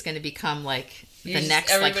think it's going to become, like, the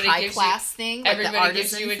next, like, high-class thing. Like everybody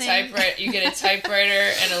gives you a typewriter. You get a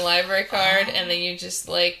typewriter and a library card, and then you just,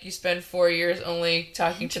 like, you spend 4 years only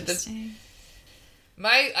talking to the...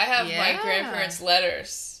 I have my grandparents'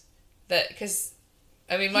 letters that... Because...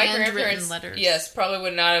 I mean, my grandparents, letters. Yes, probably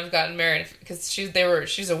would not have gotten married because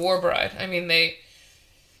she's a war bride. I mean, they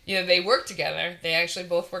worked together. They actually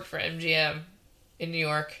both worked for MGM in New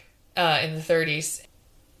York in the 30s.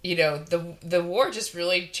 The war just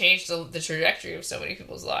really changed the trajectory of so many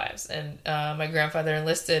people's lives. And my grandfather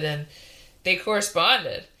enlisted, and they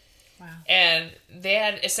corresponded. Wow. And they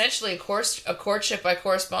had essentially a courtship by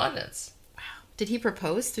correspondence. Wow. Did he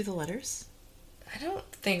propose through the letters? I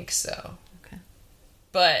don't think so.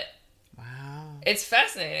 But wow, it's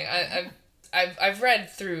fascinating. I've read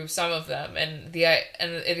through some of them, and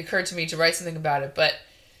it occurred to me to write something about it. But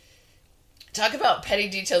talk about petty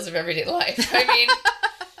details of everyday life. I mean,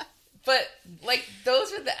 but like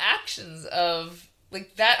those are the actions of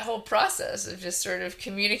like that whole process of just sort of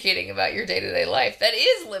communicating about your day-to-day life. That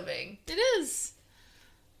is living. It is.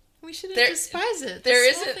 We shouldn't despise it.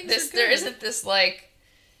 There isn't this like.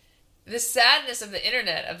 The sadness of the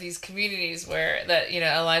internet, of these communities where that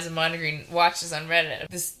Eliza Mondegreen watches on Reddit,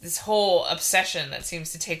 this whole obsession that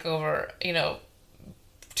seems to take over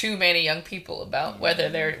too many young people about what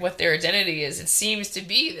their identity is. It seems to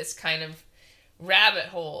be this kind of rabbit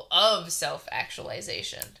hole of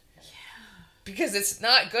self-actualization. Yeah. Because it's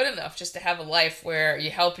not good enough just to have a life where you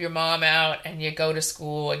help your mom out and you go to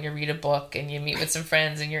school and you read a book and you meet with some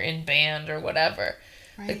friends and you're in band or whatever.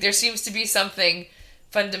 Right. Like there seems to be something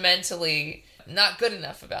fundamentally not good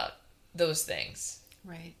enough about those things.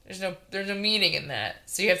 Right. There's no meaning in that.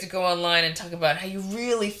 So you have to go online and talk about how you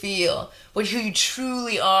really feel, who you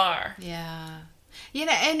truly are. Yeah.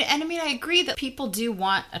 And I mean, I agree that people do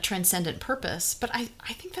want a transcendent purpose, but I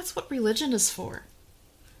think that's what religion is for.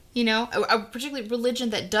 Particularly religion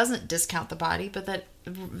that doesn't discount the body, but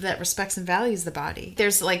that respects and values the body.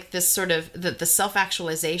 There's like this sort of, the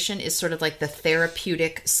self-actualization is sort of like the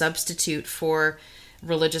therapeutic substitute for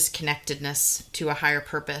religious connectedness to a higher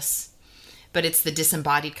purpose, but it's the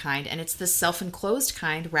disembodied kind, and it's the self-enclosed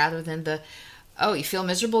kind rather than the, oh, you feel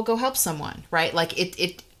miserable, go help someone, right? Like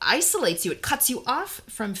it isolates you, it cuts you off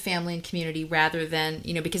from family and community rather than,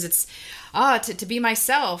 because it's, to be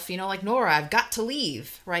myself, like Nora, I've got to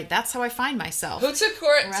leave, right? That's how I find myself. Who took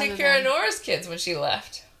care of Nora's kids when she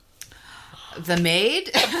left? The maid?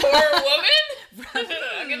 A poor woman?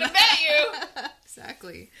 I'm gonna bet you.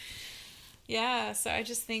 Exactly. Yeah, so I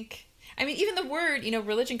just think, I mean, even the word,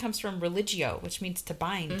 religion comes from religio, which means to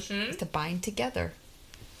bind, to bind together,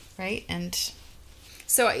 right? And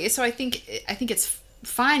so I think it's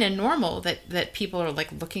fine and normal that people are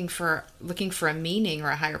like looking for a meaning or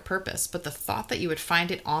a higher purpose, but the thought that you would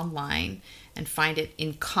find it online and find it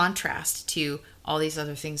in contrast to all these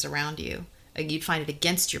other things around you, you'd find it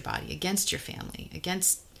against your body, against your family,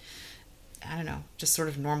 against, I don't know, just sort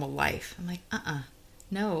of normal life. I'm like,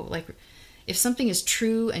 no, like. If something is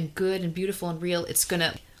true and good and beautiful and real, it's going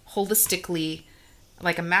to holistically,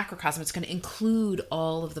 like a macrocosm, it's going to include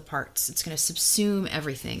all of the parts. It's going to subsume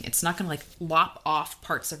everything. It's not going to like lop off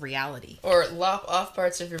parts of reality. Or lop off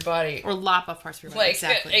parts of your body. Like,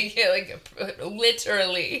 exactly. Like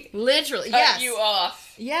literally. Literally, cut yes. you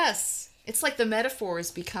off. Yes. It's like the metaphor is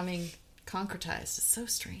becoming concretized. It's so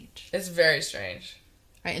strange. It's very strange.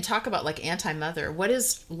 Right, and talk about like anti-mother. What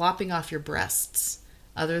is lopping off your breasts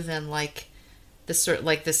other than like this sort of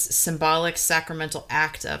like this symbolic sacramental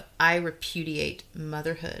act of I repudiate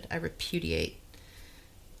motherhood, I repudiate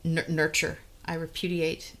nurture, I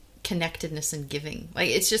repudiate connectedness and giving. Like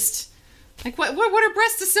it's just Like, what are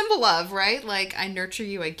breasts a symbol of, right? Like, I nurture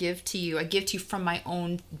you, I give to you from my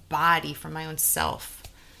own body, from my own self.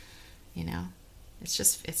 You know?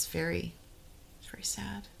 It's very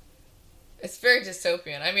sad. It's very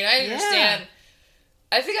dystopian. I mean, I understand.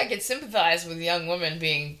 Yeah. I think I could sympathize with young women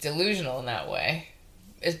being delusional in that way.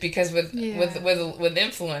 It's because with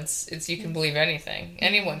influence, you can believe anything.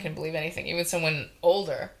 Anyone can believe anything, even someone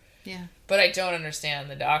older. Yeah. But I don't understand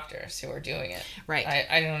the doctors who are doing it. Right.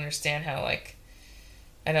 I don't understand how, like,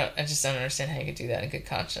 I just don't understand how you could do that in good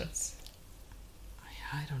conscience.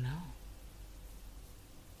 I don't know.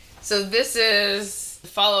 So this is a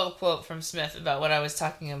follow-up quote from Smith about what I was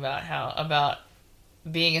talking about, about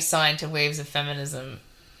being assigned to waves of feminism,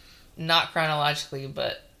 not chronologically,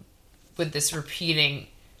 but with this repeating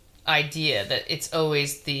idea that it's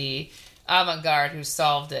always the avant-garde who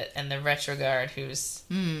solved it and the retrograde who's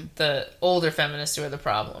the older feminists who are the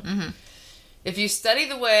problem. Mm-hmm. If you study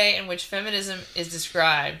the way in which feminism is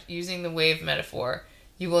described using the wave metaphor,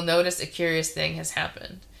 you will notice a curious thing has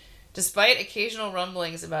happened. Despite occasional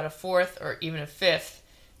rumblings about a fourth or even a fifth,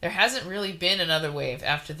 there hasn't really been another wave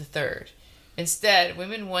after the third. Instead,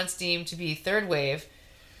 women once deemed to be third wave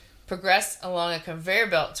progress along a conveyor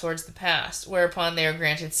belt towards the past, whereupon they are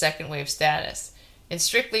granted second wave status. In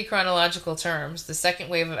strictly chronological terms, the second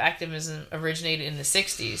wave of activism originated in the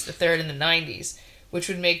 60s, the third in the 90s, which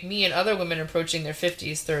would make me and other women approaching their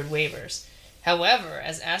 50s third wavers. However,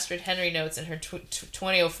 as Astrid Henry notes in her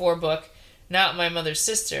 2004 book, Not My Mother's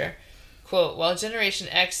Sister, quote, while Generation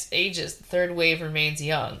X ages, the third wave remains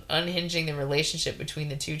young, unhinging the relationship between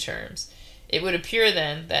the two terms. It would appear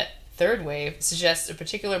then that third wave suggests a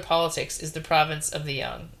particular politics is the province of the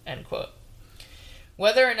young, end quote.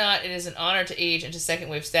 Whether or not it is an honor to age into second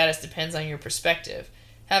wave status depends on your perspective.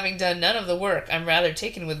 Having done none of the work, I'm rather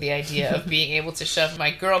taken with the idea of being able to shove my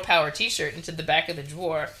girl power t-shirt into the back of the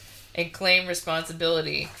drawer and claim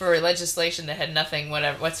responsibility for legislation that had nothing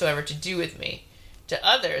whatsoever to do with me. To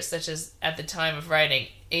others, such as at the time of writing,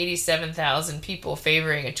 87,000 people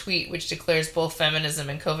favoring a tweet which declares both feminism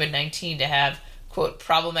and COVID-19 to have, quote,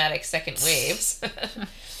 problematic second waves,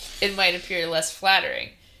 it might appear less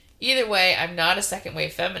flattering. Either way, I'm not a second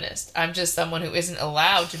wave feminist. I'm just someone who isn't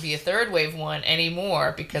allowed to be a third wave one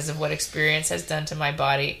anymore because of what experience has done to my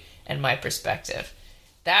body and my perspective.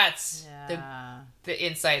 That's the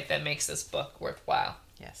insight that makes this book worthwhile.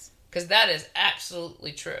 Yes. Because that is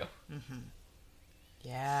absolutely true. Mm-hmm.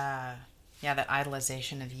 Yeah. Yeah, that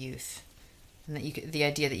idolization of youth. And that the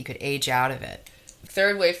idea that you could age out of it.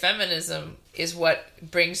 Third wave feminism is what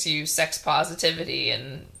brings you sex positivity,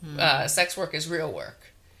 and sex work is real work.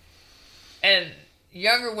 And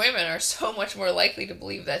younger women are so much more likely to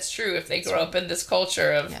believe that's true if they grow up in this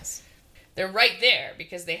culture of... Yes. They're right there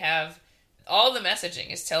because they have... All the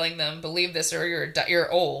messaging is telling them, believe this or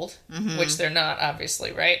you're old, which they're not,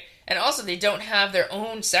 obviously, right? And also they don't have their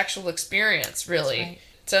own sexual experience, really,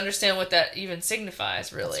 to understand what that even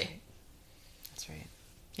signifies, really. That's right.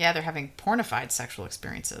 Yeah, they're having pornified sexual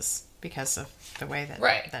experiences because of the way that,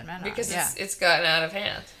 that men are. Because it's gotten out of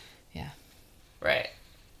hand. Yeah. Right.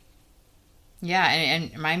 Yeah,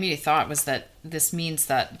 and my immediate thought was that this means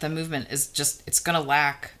that the movement is just, it's going to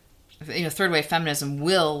lack, third wave feminism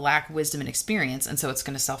will lack wisdom and experience, and so it's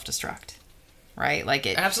going to self-destruct. Right? Like,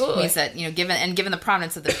 it absolutely means that, given the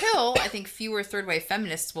prominence of the pill, I think fewer third wave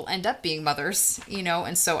feminists will end up being mothers,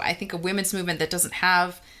 and so I think a women's movement that doesn't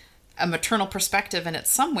have a maternal perspective in it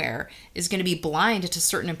somewhere is going to be blind to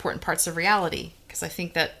certain important parts of reality. Because I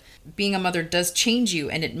think that being a mother does change you,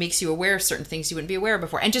 and it makes you aware of certain things you wouldn't be aware of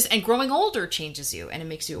before. And growing older changes you, and it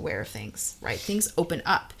makes you aware of things, right? Things open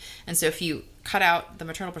up. And so if you cut out the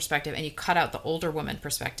maternal perspective and you cut out the older woman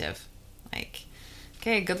perspective, like,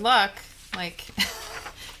 okay, good luck. Like,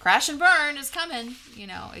 crash and burn is coming.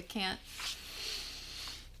 It can't.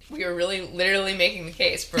 We are really literally making the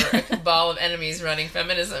case for a cabal of enemies running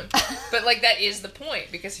feminism. But, that is the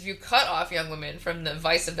point. Because if you cut off young women from the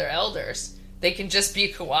vice of their elders, they can just be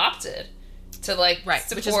co-opted to, right,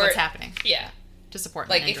 support... Which is what's happening. Yeah. To support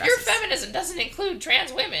men if your feminism doesn't include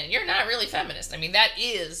trans women, you're not really feminist. I mean, that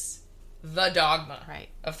is the dogma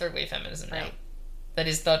of third wave feminism now. That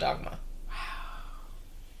is the dogma.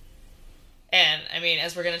 And,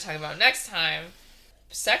 as we're going to talk about next time,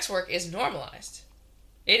 sex work is normalized.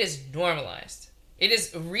 It is normalized. It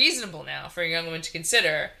is reasonable now for a young woman to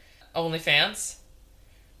consider OnlyFans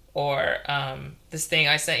or this thing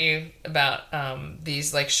I sent you about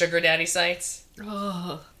these, sugar daddy sites.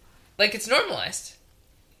 Oh. It's normalized.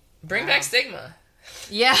 Bring back stigma.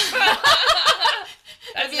 Yeah.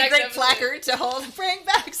 That'd be a great placard to hold. Bring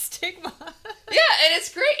back stigma. Yeah, and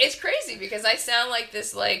it's great. It's crazy because I sound like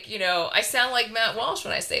this, I sound like Matt Walsh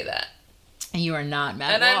when I say that. And you are not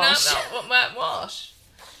Matt and Walsh. I'm not Matt Walsh.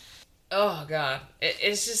 Oh God,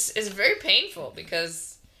 it's very painful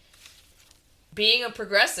because being a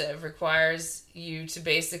progressive requires you to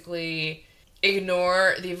basically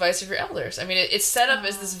ignore the advice of your elders. I mean, it's set up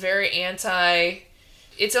as this very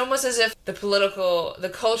it's almost as if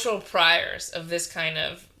the cultural priors of this kind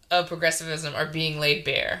of progressivism are being laid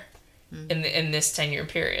bare in this 10-year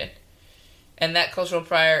period. And that cultural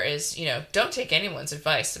prior is, don't take anyone's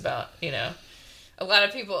advice about, a lot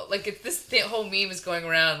of people, like, the whole meme is going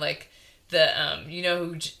around, like,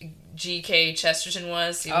 who G.K. Chesterton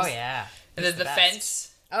was? Oh, yeah. And the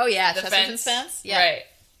fence. Oh, yeah, Chesterton's fence? Yeah. Right.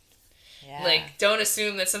 Yeah. Like, don't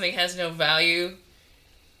assume that something has no value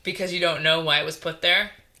because you don't know why it was put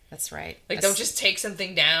there. That's right. Like, don't just take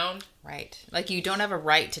something down. Right. Like, you don't have a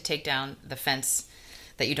right to take down the fence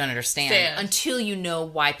that you don't understand until you know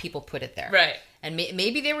why people put it there. Right. And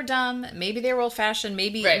maybe they were dumb. Maybe they were old-fashioned.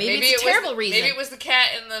 Maybe it's a terrible reason. Maybe it was the cat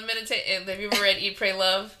in the meditation. Have you ever read Eat, Pray,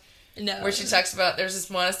 Love? No. Where she talks about there's this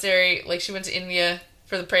monastery, like she went to India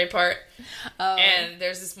for the pray part. Oh. And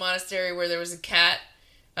there's this monastery where there was a cat.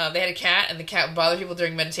 They had a cat, and the cat would bother people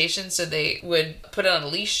during meditation, so they would put it on a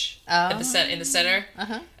leash in the center.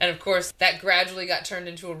 Uh-huh. And of course, that gradually got turned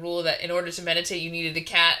into a rule that in order to meditate, you needed a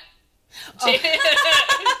cat.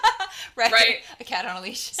 Right. A cat on a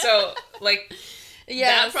leash. So, like,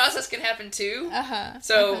 that process can happen too.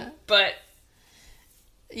 So, but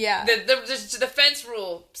yeah, the fence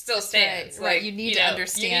rule still stands. Right. Like, you need to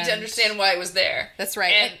understand. You need to understand why it was there. That's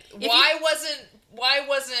right. And why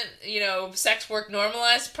wasn't sex work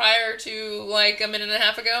normalized prior to like a minute and a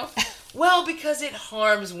half ago? Well, because it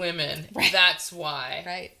harms women. Right. That's why.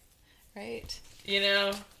 Right.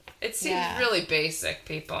 It seems really basic,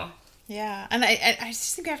 people. Yeah, and I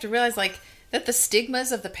just think we have to realize, like, that the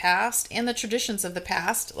stigmas of the past and the traditions of the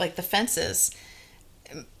past, like the fences,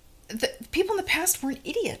 the people in the past weren't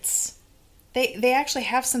idiots. They actually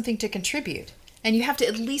have something to contribute. And you have to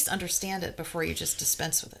at least understand it before you just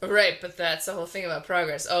dispense with it. Right, but that's the whole thing about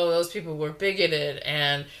progress. Oh, those people were bigoted,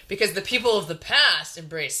 and because the people of the past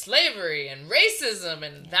embraced slavery and racism,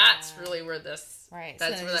 and that's really where this... Right.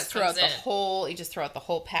 That's so where that comes in. You just throw out the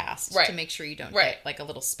whole past to make sure you don't get like a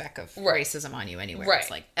little speck of racism on you anywhere. Right.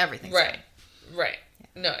 It's like everything's right. Right.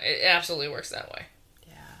 Yeah. No, it absolutely works that way.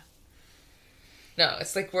 Yeah. No,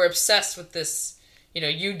 it's like we're obsessed with this,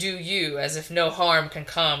 you do you, as if no harm can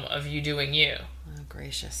come of you doing you. Oh,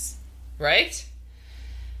 gracious. Right?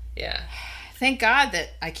 Yeah. Thank God that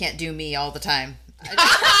I can't do me all the time.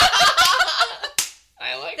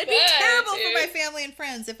 I like That'd be terrible for my family and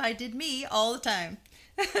friends if I did me all the time.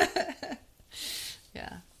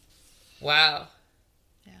 Yeah. Wow.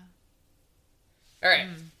 Yeah. All right.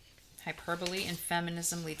 Hyperbole in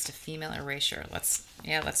feminism leads to female erasure. Let's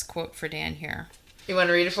quote for Dan here. You want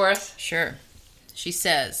to read it for us? Sure. She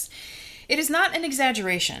says, "It is not an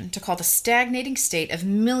exaggeration to call the stagnating state of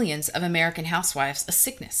millions of American housewives a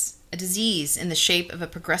sickness, a disease in the shape of a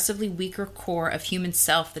progressively weaker core of human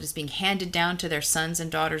self that is being handed down to their sons and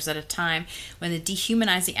daughters at a time when the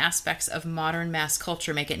dehumanizing aspects of modern mass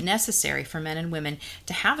culture make it necessary for men and women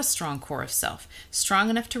to have a strong core of self, strong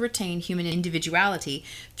enough to retain human individuality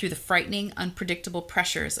through the frightening, unpredictable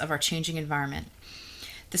pressures of our changing environment.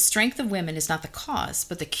 The strength of women is not the cause,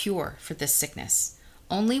 but the cure for this sickness.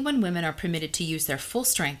 Only when women are permitted to use their full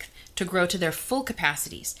strength, to grow to their full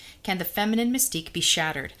capacities, can the feminine mystique be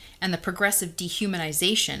shattered and the progressive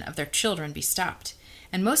dehumanization of their children be stopped.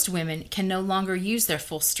 And most women can no longer use their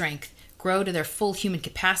full strength, grow to their full human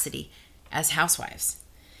capacity as housewives.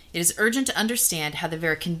 It is urgent to understand how the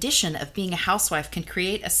very condition of being a housewife can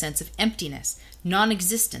create a sense of emptiness,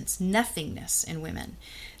 non-existence, nothingness in women.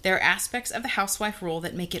 There are aspects of the housewife role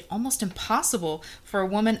that make it almost impossible for a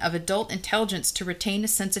woman of adult intelligence to retain a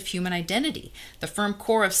sense of human identity, the firm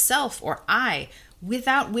core of self or I,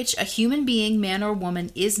 without which a human being, man or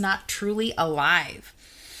woman, is not truly alive."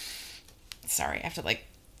 Sorry, I have to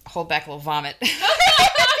hold back a little vomit.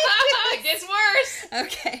 It gets worse.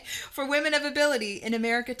 Okay. "For women of ability in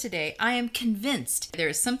America today, I am convinced there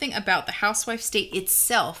is something about the housewife state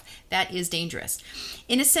itself that is dangerous.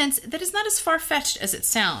 In a sense that is not as far-fetched as it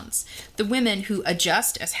sounds. The women who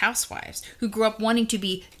adjust as housewives, who grow up wanting to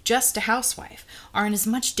be just a housewife, are in as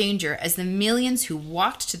much danger as the millions who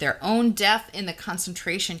walked to their own death in the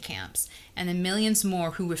concentration camps, and the millions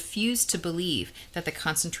more who refused to believe that the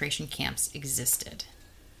concentration camps existed."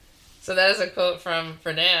 So that is a quote from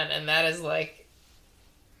Fernand, and that is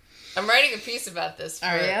I'm writing a piece about this for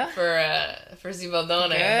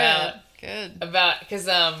Zibaldone about because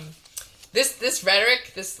this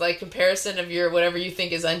rhetoric, this comparison of your whatever you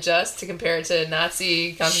think is unjust to compare it to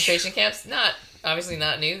Nazi concentration camps, not obviously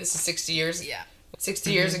not new. This is 60 years. Yeah.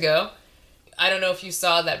 60 years ago. I don't know if you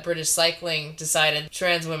saw that British Cycling decided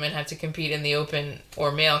trans women have to compete in the open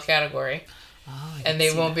or male category. Oh, and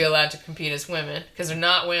they won't be allowed to compete as women because they're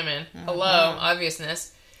not women. Hello,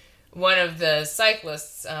 obviousness. One of the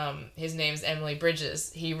cyclists, his name's Emily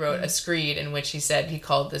Bridges, he wrote a screed in which he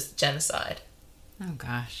called this genocide. Oh,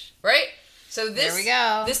 gosh. Right? So this, there we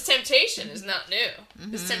go. This temptation is not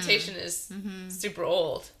new. This temptation is super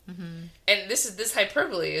old. And this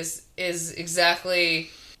hyperbole is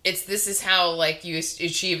exactly... This is how, like, you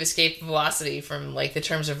achieve escape velocity from, like, the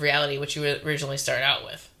terms of reality, which you would originally start out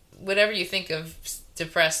with. Whatever you think of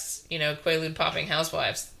depressed, Quaalude popping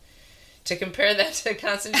housewives, to compare that to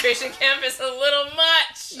concentration camp is a little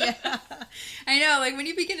much. Yeah. I know, like, when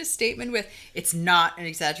you begin a statement with, it's not an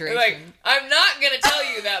exaggeration. Like, I'm not going to tell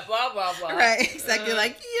you that, blah, blah, blah. Right, exactly.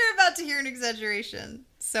 Like, you're about to hear an exaggeration.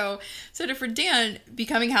 So for Dan,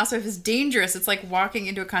 becoming a housewife is dangerous. It's like walking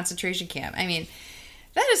into a concentration camp. I mean...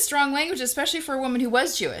 That is strong language, especially for a woman who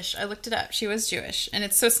was Jewish. I looked it up. She was Jewish. And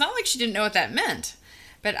it's not like she didn't know what that meant.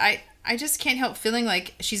 But I just can't help feeling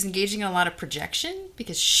like she's engaging in a lot of projection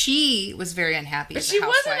because she was very unhappy as a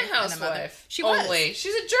housewife. But she wasn't a housewife. She was. Only.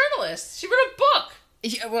 She's a journalist. She wrote a book.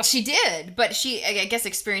 Yeah, well, she did. But she, I guess,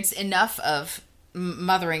 experienced enough of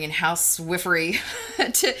mothering and housewifery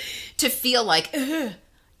to feel like,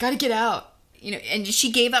 gotta get out. And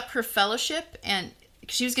she gave up her fellowship and...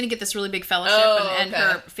 She was going to get this really big fellowship, and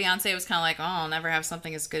her fiance was kind of like, oh, I'll never have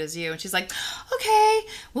something as good as you. And she's like, okay,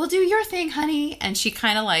 we'll do your thing, honey. And she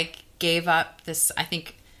kind of like gave up this, I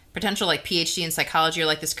think, potential like PhD in psychology or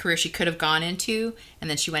like this career she could have gone into. And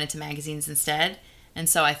then she went into magazines instead. And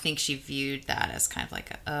so I think she viewed that as kind of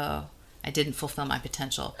like, I didn't fulfill my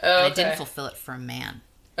potential. And I didn't fulfill it for a man.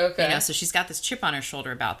 Okay. So she's got this chip on her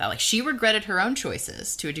shoulder about that. Like, she regretted her own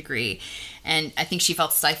choices to a degree, and I think she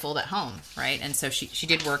felt stifled at home, right? And so she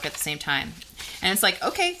did work at the same time. And it's like,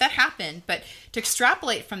 okay, that happened, but to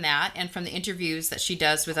extrapolate from that and from the interviews that she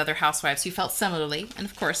does with other housewives who felt similarly, and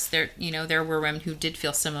of course there were women who did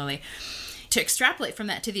feel similarly, to extrapolate from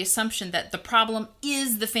that to the assumption that the problem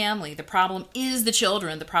is the family, the problem is the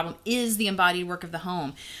children, the problem is the embodied work of the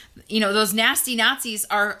home. Those nasty Nazis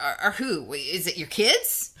are who? Is it your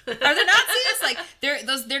kids? Are they Nazis? Like,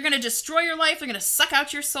 they're going to destroy your life. They're going to suck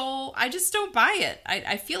out your soul. I just don't buy it.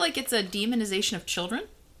 I feel like it's a demonization of children,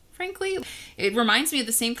 frankly. It reminds me of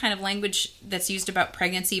the same kind of language that's used about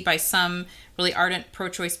pregnancy by some really ardent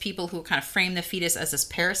pro-choice people who kind of frame the fetus as this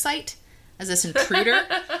parasite, as this intruder,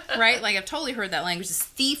 right? Like, I've totally heard that language. This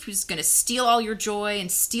thief who's going to steal all your joy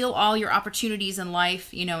and steal all your opportunities in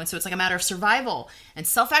life, and so it's like a matter of survival and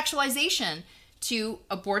self-actualization to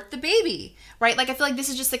abort the baby, right? Like, I feel like this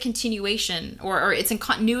is just a continuation, or it's in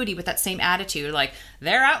continuity with that same attitude. Like,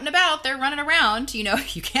 they're out and about, they're running around, you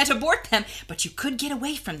can't abort them, but you could get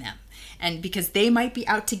away from them. And because they might be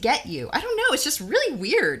out to get you. I don't know, it's just really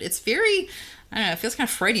weird. It's very, I don't know, it feels kind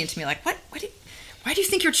of Freudian to me. Like, why do you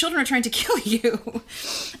think your children are trying to kill you?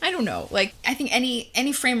 I don't know. Like, I think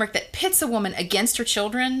any framework that pits a woman against her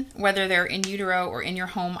children, whether they're in utero or in your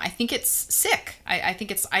home, I think it's sick. I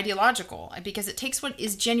think it's ideological because it takes what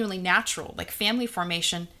is genuinely natural. Like, family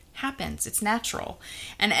formation happens. It's natural.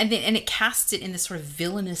 And it casts it in this sort of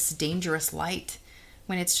villainous, dangerous light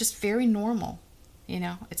when it's just very normal.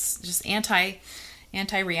 It's just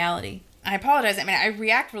anti-reality. I apologize. I mean, I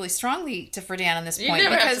react really strongly to Friedan on this point. You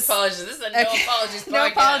never have to apologize. This is a no apologies podcast. No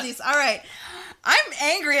apologies. All right. I'm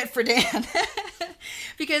angry at Friedan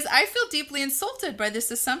because I feel deeply insulted by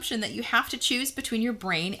this assumption that you have to choose between your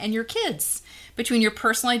brain and your kids, between your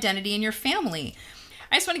personal identity and your family.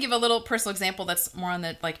 I just want to give a little personal example that's more on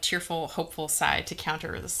the cheerful, hopeful side to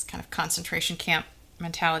counter this kind of concentration camp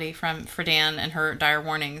mentality from Friedan and her dire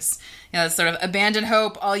warnings. It's sort of abandon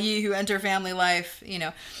hope, all ye who enter family life,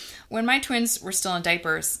 When my twins were still in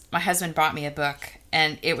diapers, my husband bought me a book,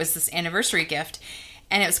 and it was this anniversary gift,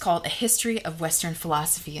 and it was called A History of Western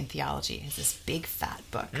Philosophy and Theology. It's this big, fat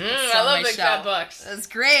book. I love big, fat books. It was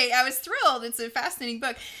great. I was thrilled. It's a fascinating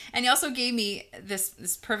book. And he also gave me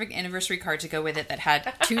this perfect anniversary card to go with it that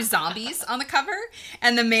had 2 zombies on the cover,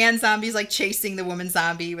 and the man zombie's chasing the woman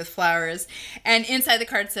zombie with flowers. And inside the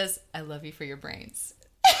card says, I love you for your brains.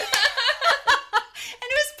 And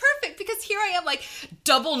it was perfect because here I am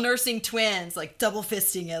double nursing twins, double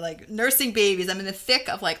fisting it, nursing babies. I'm in the thick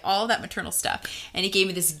of all that maternal stuff. And he gave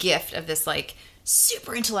me this gift of this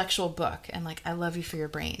super intellectual book and I love you for your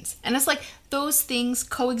brains. And it's those things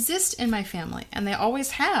coexist in my family and they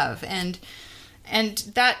always have. And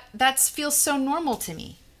that feels so normal to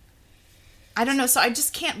me. I don't know. So I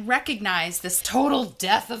just can't recognize this total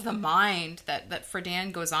death of the mind that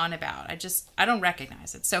Friedan goes on about. I don't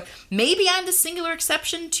recognize it. So maybe I'm the singular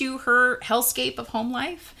exception to her hellscape of home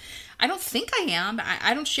life. I don't think I am.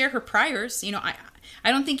 I don't share her priors. You know,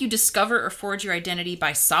 I don't think you discover or forge your identity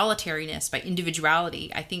by solitariness, by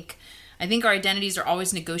individuality. I think our identities are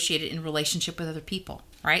always negotiated in relationship with other people,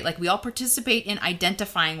 right? Like we all participate in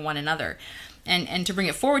identifying one another. And to bring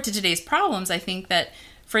it forward to today's problems, I think that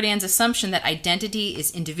Friedan's assumption that identity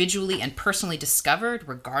is individually and personally discovered,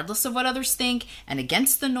 regardless of what others think, and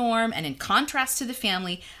against the norm, and in contrast to the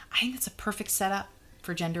family, I think that's a perfect setup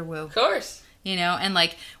for gender woo. Of course. You know, and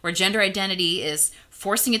like where gender identity is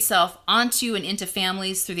forcing itself onto and into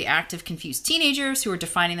families through the act of confused teenagers who are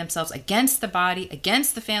defining themselves against the body,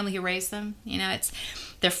 against the family who raised them. You know,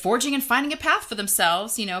 they're forging and finding a path for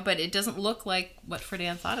themselves, you know, but it doesn't look like what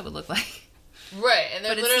Friedan thought it would look like. Right, and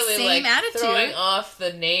they're literally like attitude. Throwing off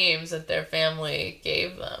the names that their family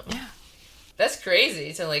gave them. Yeah. That's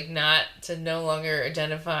crazy to no longer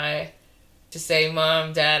identify, to say,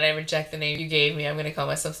 Mom, Dad, I reject the name you gave me, I'm going to call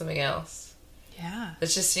myself something else. Yeah. It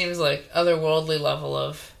just seems like otherworldly level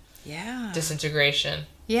of disintegration.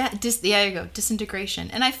 Yeah, there you go,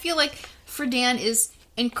 disintegration. And I feel like Friedan is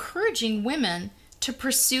encouraging women to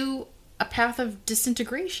pursue a path of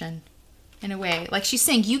disintegration. In a way, like she's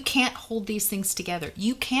saying, you can't hold these things together.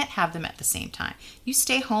 You can't have them at the same time. You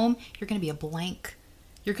stay home, you're going to be a blank.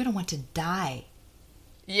 You're going to want to die.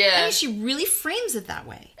 Yeah. I mean, she really frames it that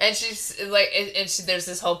way. And she's like, there's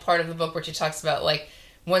this whole part of the book where she talks about like,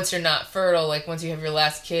 once you're not fertile, like once you have your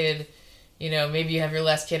last kid, you know, maybe you have your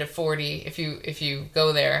last kid at 40. If you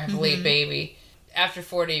go there, have a late baby. After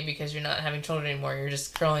 40, because you're not having children anymore, you're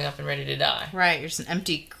just curling up and ready to die. Right. You're just an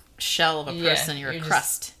empty shell of a person. You're a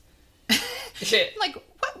crust. Like,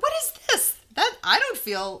 what is this? That I don't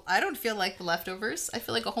feel like the leftovers. I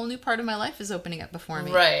feel like a whole new part of my life is opening up before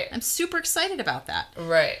me. Right. I'm super excited about that.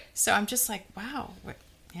 Right. So I'm just like, wow.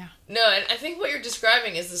 Yeah. No, and I think what you're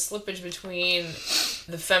describing is the slippage between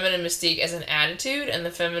the feminine mystique as an attitude and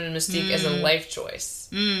the feminine mystique as a life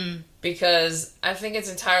choice. Because I think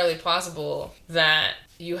it's entirely possible that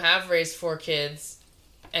you have raised 4 kids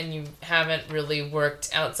and you haven't really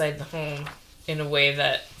worked outside the home in a way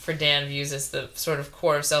that Friedan views as the sort of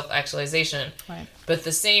core of self-actualization. Right. But at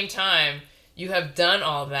the same time, you have done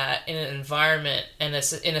all that in an environment and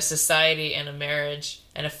in a society and a marriage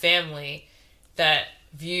and a family that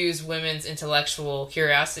views women's intellectual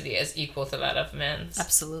curiosity as equal to that of men's.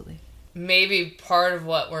 Absolutely. Maybe part of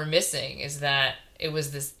what we're missing is that it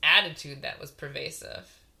was this attitude that was pervasive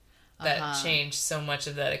that changed so much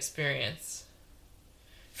of that experience.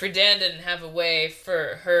 Friedan didn't have a way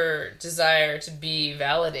for her desire to be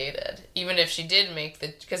validated, even if she did make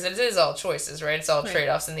because it is all choices, right? It's all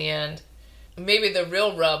trade-offs in the end. Maybe the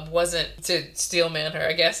real rub wasn't to steel man her,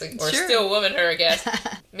 I guess, or steel woman her, I guess.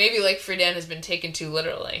 Maybe like Friedan has been taken too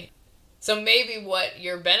literally. So maybe what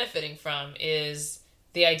you're benefiting from is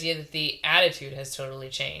the idea that the attitude has totally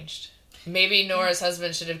changed. Maybe Nora's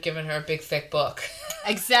husband should have given her a big, thick book.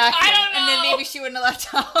 Exactly. I don't know. And then maybe she wouldn't have left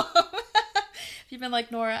home. You've been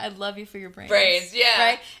like, Nora, I love you for your brains. Brains, yeah.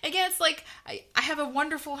 Right? Again, it's like, I have a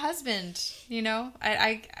wonderful husband, you know?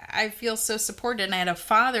 I feel so supported, and I had a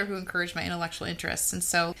father who encouraged my intellectual interests, and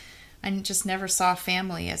so I just never saw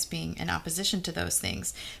family as being in opposition to those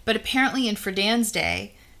things. But apparently in Friedan's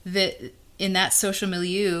day, in that social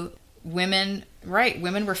milieu, women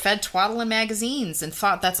were fed twaddle in magazines and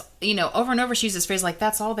thought that's, you know, over and over she used this phrase like,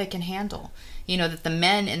 that's all they can handle. You know, that the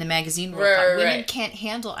men in the magazine world thought women can't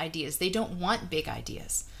handle ideas. They don't want big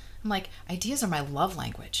ideas. I'm like, ideas are my love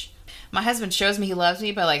language. My husband shows me he loves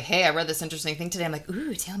me by like, hey, I read this interesting thing today. I'm like,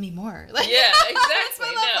 ooh, tell me more. Like, yeah, exactly. That's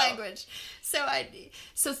my love language.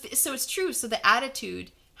 So it's true. So the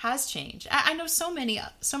attitude has changed. I know so many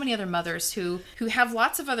other mothers who have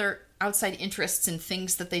lots of other outside interests in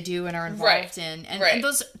things that they do and are involved in, and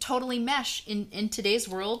those totally mesh in today's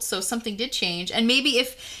world. So something did change, and maybe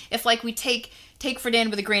if like we take Friedan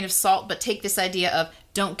with a grain of salt, but take this idea of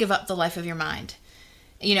don't give up the life of your mind,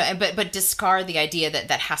 you know, but discard the idea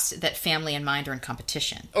that family and mind are in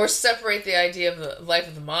competition, or separate the idea of the life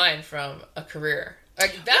of the mind from a career.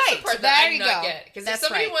 Like that's the part that I do not get, because if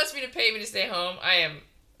somebody wants me to pay me to stay home, I am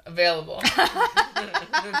available.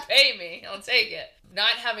 Pay me, I'll take it.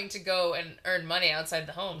 Not having to go and earn money outside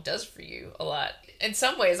the home does for you a lot. In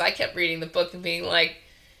some ways, I kept reading the book and being like,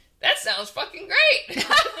 that sounds fucking great. Like,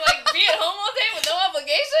 be at home all day with no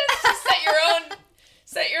obligations? Just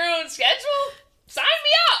set your own schedule? Sign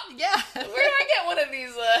me up! Yeah. Where do I get one of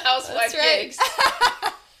these housewife gigs?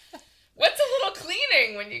 What's a little cleaner?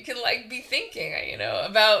 entertaining when you can like be thinking,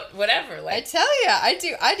 about whatever. Like I tell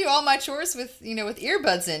you, I do all my chores with with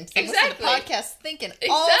earbuds in. I listen to podcasts thinking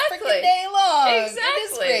all freaking day long.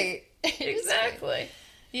 Exactly. It is great. Exactly. Great.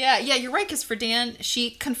 Yeah, you're right. Because for Dan,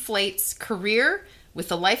 she conflates career with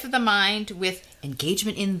the life of the mind with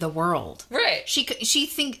engagement in the world. Right. She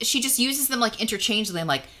just uses them like interchangeably. I'm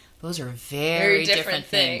like, those are very different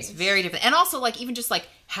things. Very different. And also like even just like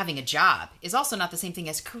having a job is also not the same thing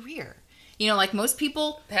as career. Like most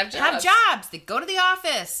people have jobs. They go to the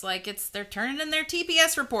office. Like they're turning in their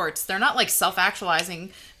TPS reports. They're not like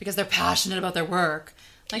self-actualizing because they're passionate about their work.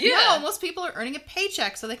 Like, no, most people are earning a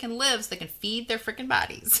paycheck so they can live, so they can feed their freaking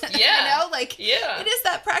bodies. Yeah. It is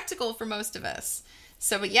that practical for most of us.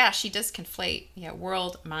 So, but yeah, she does conflate,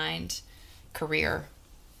 world, mind, career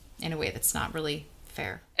in a way that's not really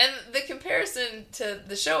fair. And the comparison to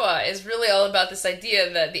the Shoah is really all about this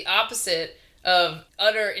idea that the opposite of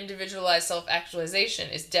utter individualized self-actualization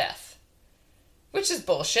is death. Which is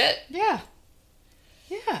bullshit. Yeah.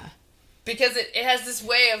 Yeah. Because it has this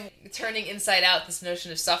way of turning inside out this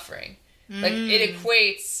notion of suffering. Like, it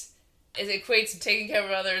equates taking care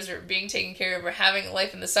of others or being taken care of or having a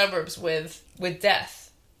life in the suburbs with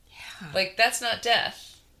death. Yeah. Like, that's not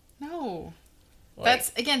death. No.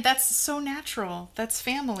 Like, that's so natural. That's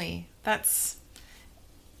family. It's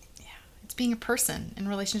being a person in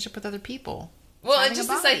relationship with other people. Well, it's just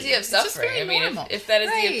this idea of suffering. I mean, if that is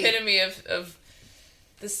the epitome of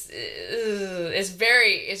this, is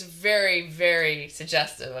very, very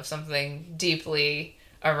suggestive of something deeply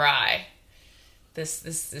awry.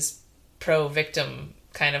 This pro-victim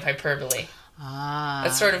kind of hyperbole.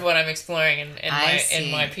 That's sort of what I'm exploring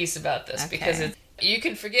in my piece about this, because you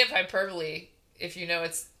can forgive hyperbole if you know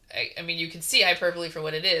it's. I mean, you can see hyperbole for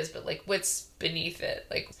what it is, but like, what's beneath it?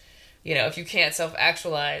 Like, if you can't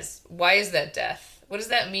self-actualize, why is that death? What does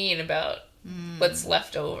that mean about what's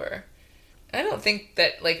left over? I don't think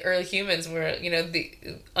that like early humans were, the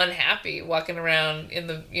unhappy walking around in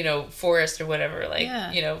the, forest or whatever, like,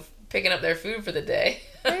 picking up their food for the day.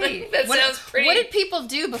 Right. Sounds pretty. What did people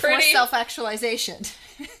do before self-actualization?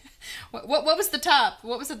 What was the top?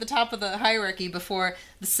 What was at the top of the hierarchy before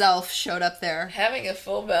the self showed up there? Having a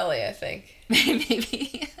full belly, I think.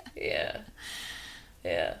 Maybe. Yeah.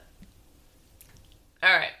 Yeah.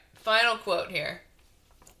 All right. Final quote here.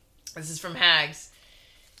 This is from Hags.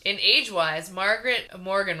 In Age-Wise, Margaret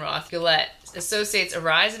Morgenroth Gillette associates a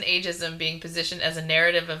rise in ageism being positioned as a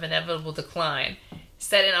narrative of inevitable decline,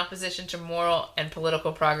 set in opposition to moral and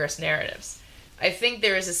political progress narratives. I think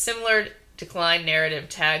there is a similar decline narrative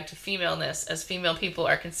tagged to femaleness, as female people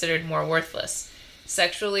are considered more worthless,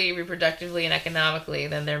 sexually, reproductively, and economically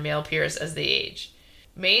than their male peers as they age.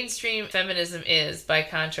 Mainstream feminism is, by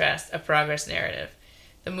contrast, a progress narrative.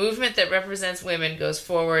 The movement that represents women goes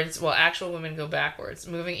forwards while actual women go backwards,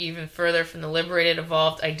 moving even further from the liberated,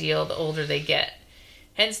 evolved ideal the older they get.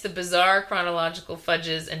 Hence the bizarre chronological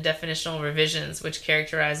fudges and definitional revisions which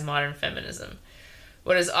characterize modern feminism.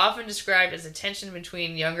 What is often described as a tension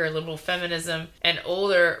between younger liberal feminism and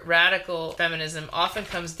older radical feminism often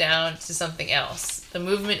comes down to something else. The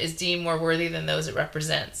movement is deemed more worthy than those it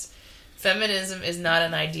represents. Feminism is not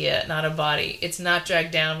an idea, not a body. It's not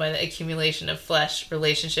dragged down by the accumulation of flesh,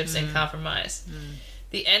 relationships, and compromise.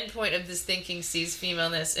 The end point of this thinking sees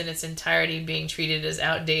femaleness in its entirety being treated as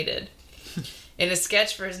outdated. In a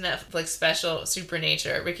sketch for his Netflix special,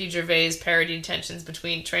 Supernature, Ricky Gervais parodied tensions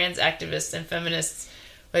between trans activists and feminists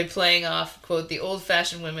by playing off, quote, the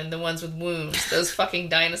old-fashioned women, the ones with wounds, those fucking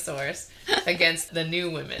dinosaurs, against the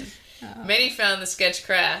new women. Oh. Many found the sketch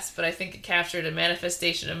crass, but I think it captured a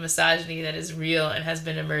manifestation of misogyny that is real and has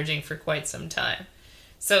been emerging for quite some time.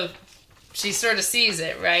 So she sort of sees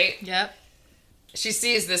it, right? Yep. She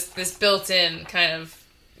sees this built-in kind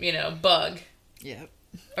of, bug. Yep.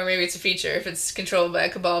 Or maybe it's a feature if it's controlled by a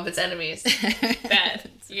cabal of its enemies. That,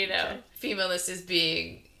 femaleness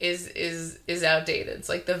is outdated. It's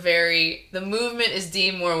like the movement is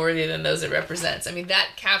deemed more worthy than those it represents. I mean, that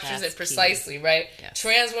captures it precisely, key. Right? Yes.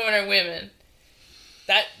 Trans women are women.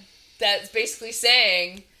 That's basically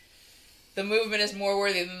saying the movement is more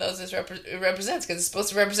worthy than those it represents, because it's supposed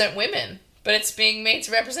to represent women, but it's being made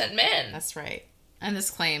to represent men. That's right. And this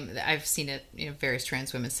claim, I've seen it, various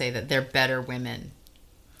trans women say that they're better women.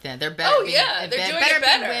 They're better. Oh yeah, they're doing it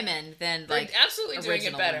better. Women than they're absolutely doing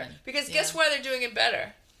it better. Women. Because guess why they're doing it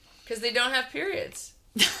better? Because they don't have periods.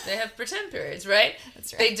 They have pretend periods, right?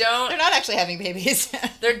 That's right. They're not actually having babies.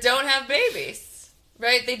 They don't have babies,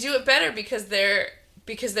 right? They do it better because they're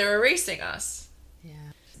erasing us. Yeah.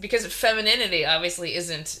 because femininity obviously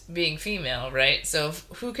isn't being female, right? So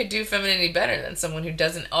who could do femininity better than someone who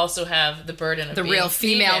doesn't also have the burden of the being real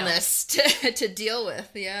female. femaleness to deal with?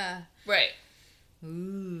 Yeah. Right.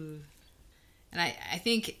 Ooh. And I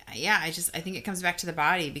think it comes back to the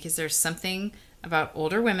body, because there's something about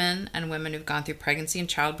older women and women who've gone through pregnancy and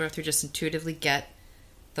childbirth who just intuitively get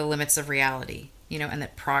the limits of reality, and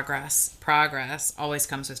that progress always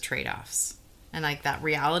comes with trade-offs. And like that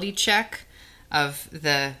reality check of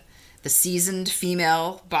the seasoned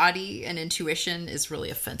female body and intuition is really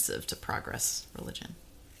offensive to progress religion.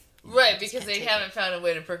 Right, because they haven't found a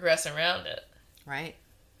way to progress around it. Right.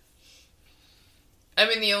 I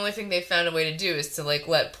mean, the only thing they've found a way to do is to, like,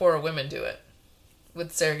 let poor women do it.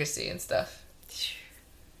 With surrogacy and stuff.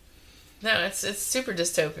 No, it's super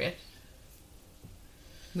dystopian.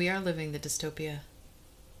 We are living the dystopia.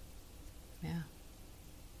 Yeah.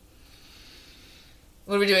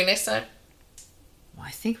 What are we doing next time? Well,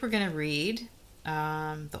 I think we're going to read,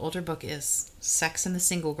 the older book is Sex and the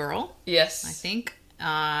Single Girl. Yes. I think,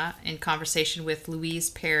 in conversation with Louise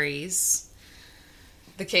Perry's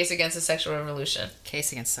The Case Against the Sexual Revolution.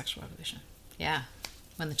 Case Against the Sexual Revolution. Yeah.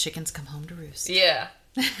 When the chickens come home to roost. Yeah.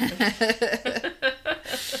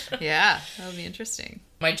 Yeah, that'll be interesting.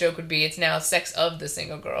 My joke would be, it's now Sex of the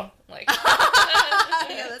Single Girl. Like.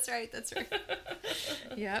 Yeah, that's right.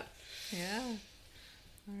 Yep. Yeah.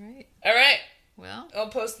 All right. Well, I'll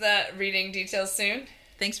post that reading details soon.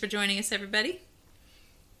 Thanks for joining us, everybody.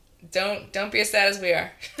 Don't be as sad as we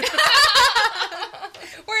are.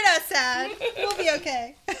 We're not sad. We'll be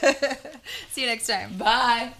okay. See you next time. Bye.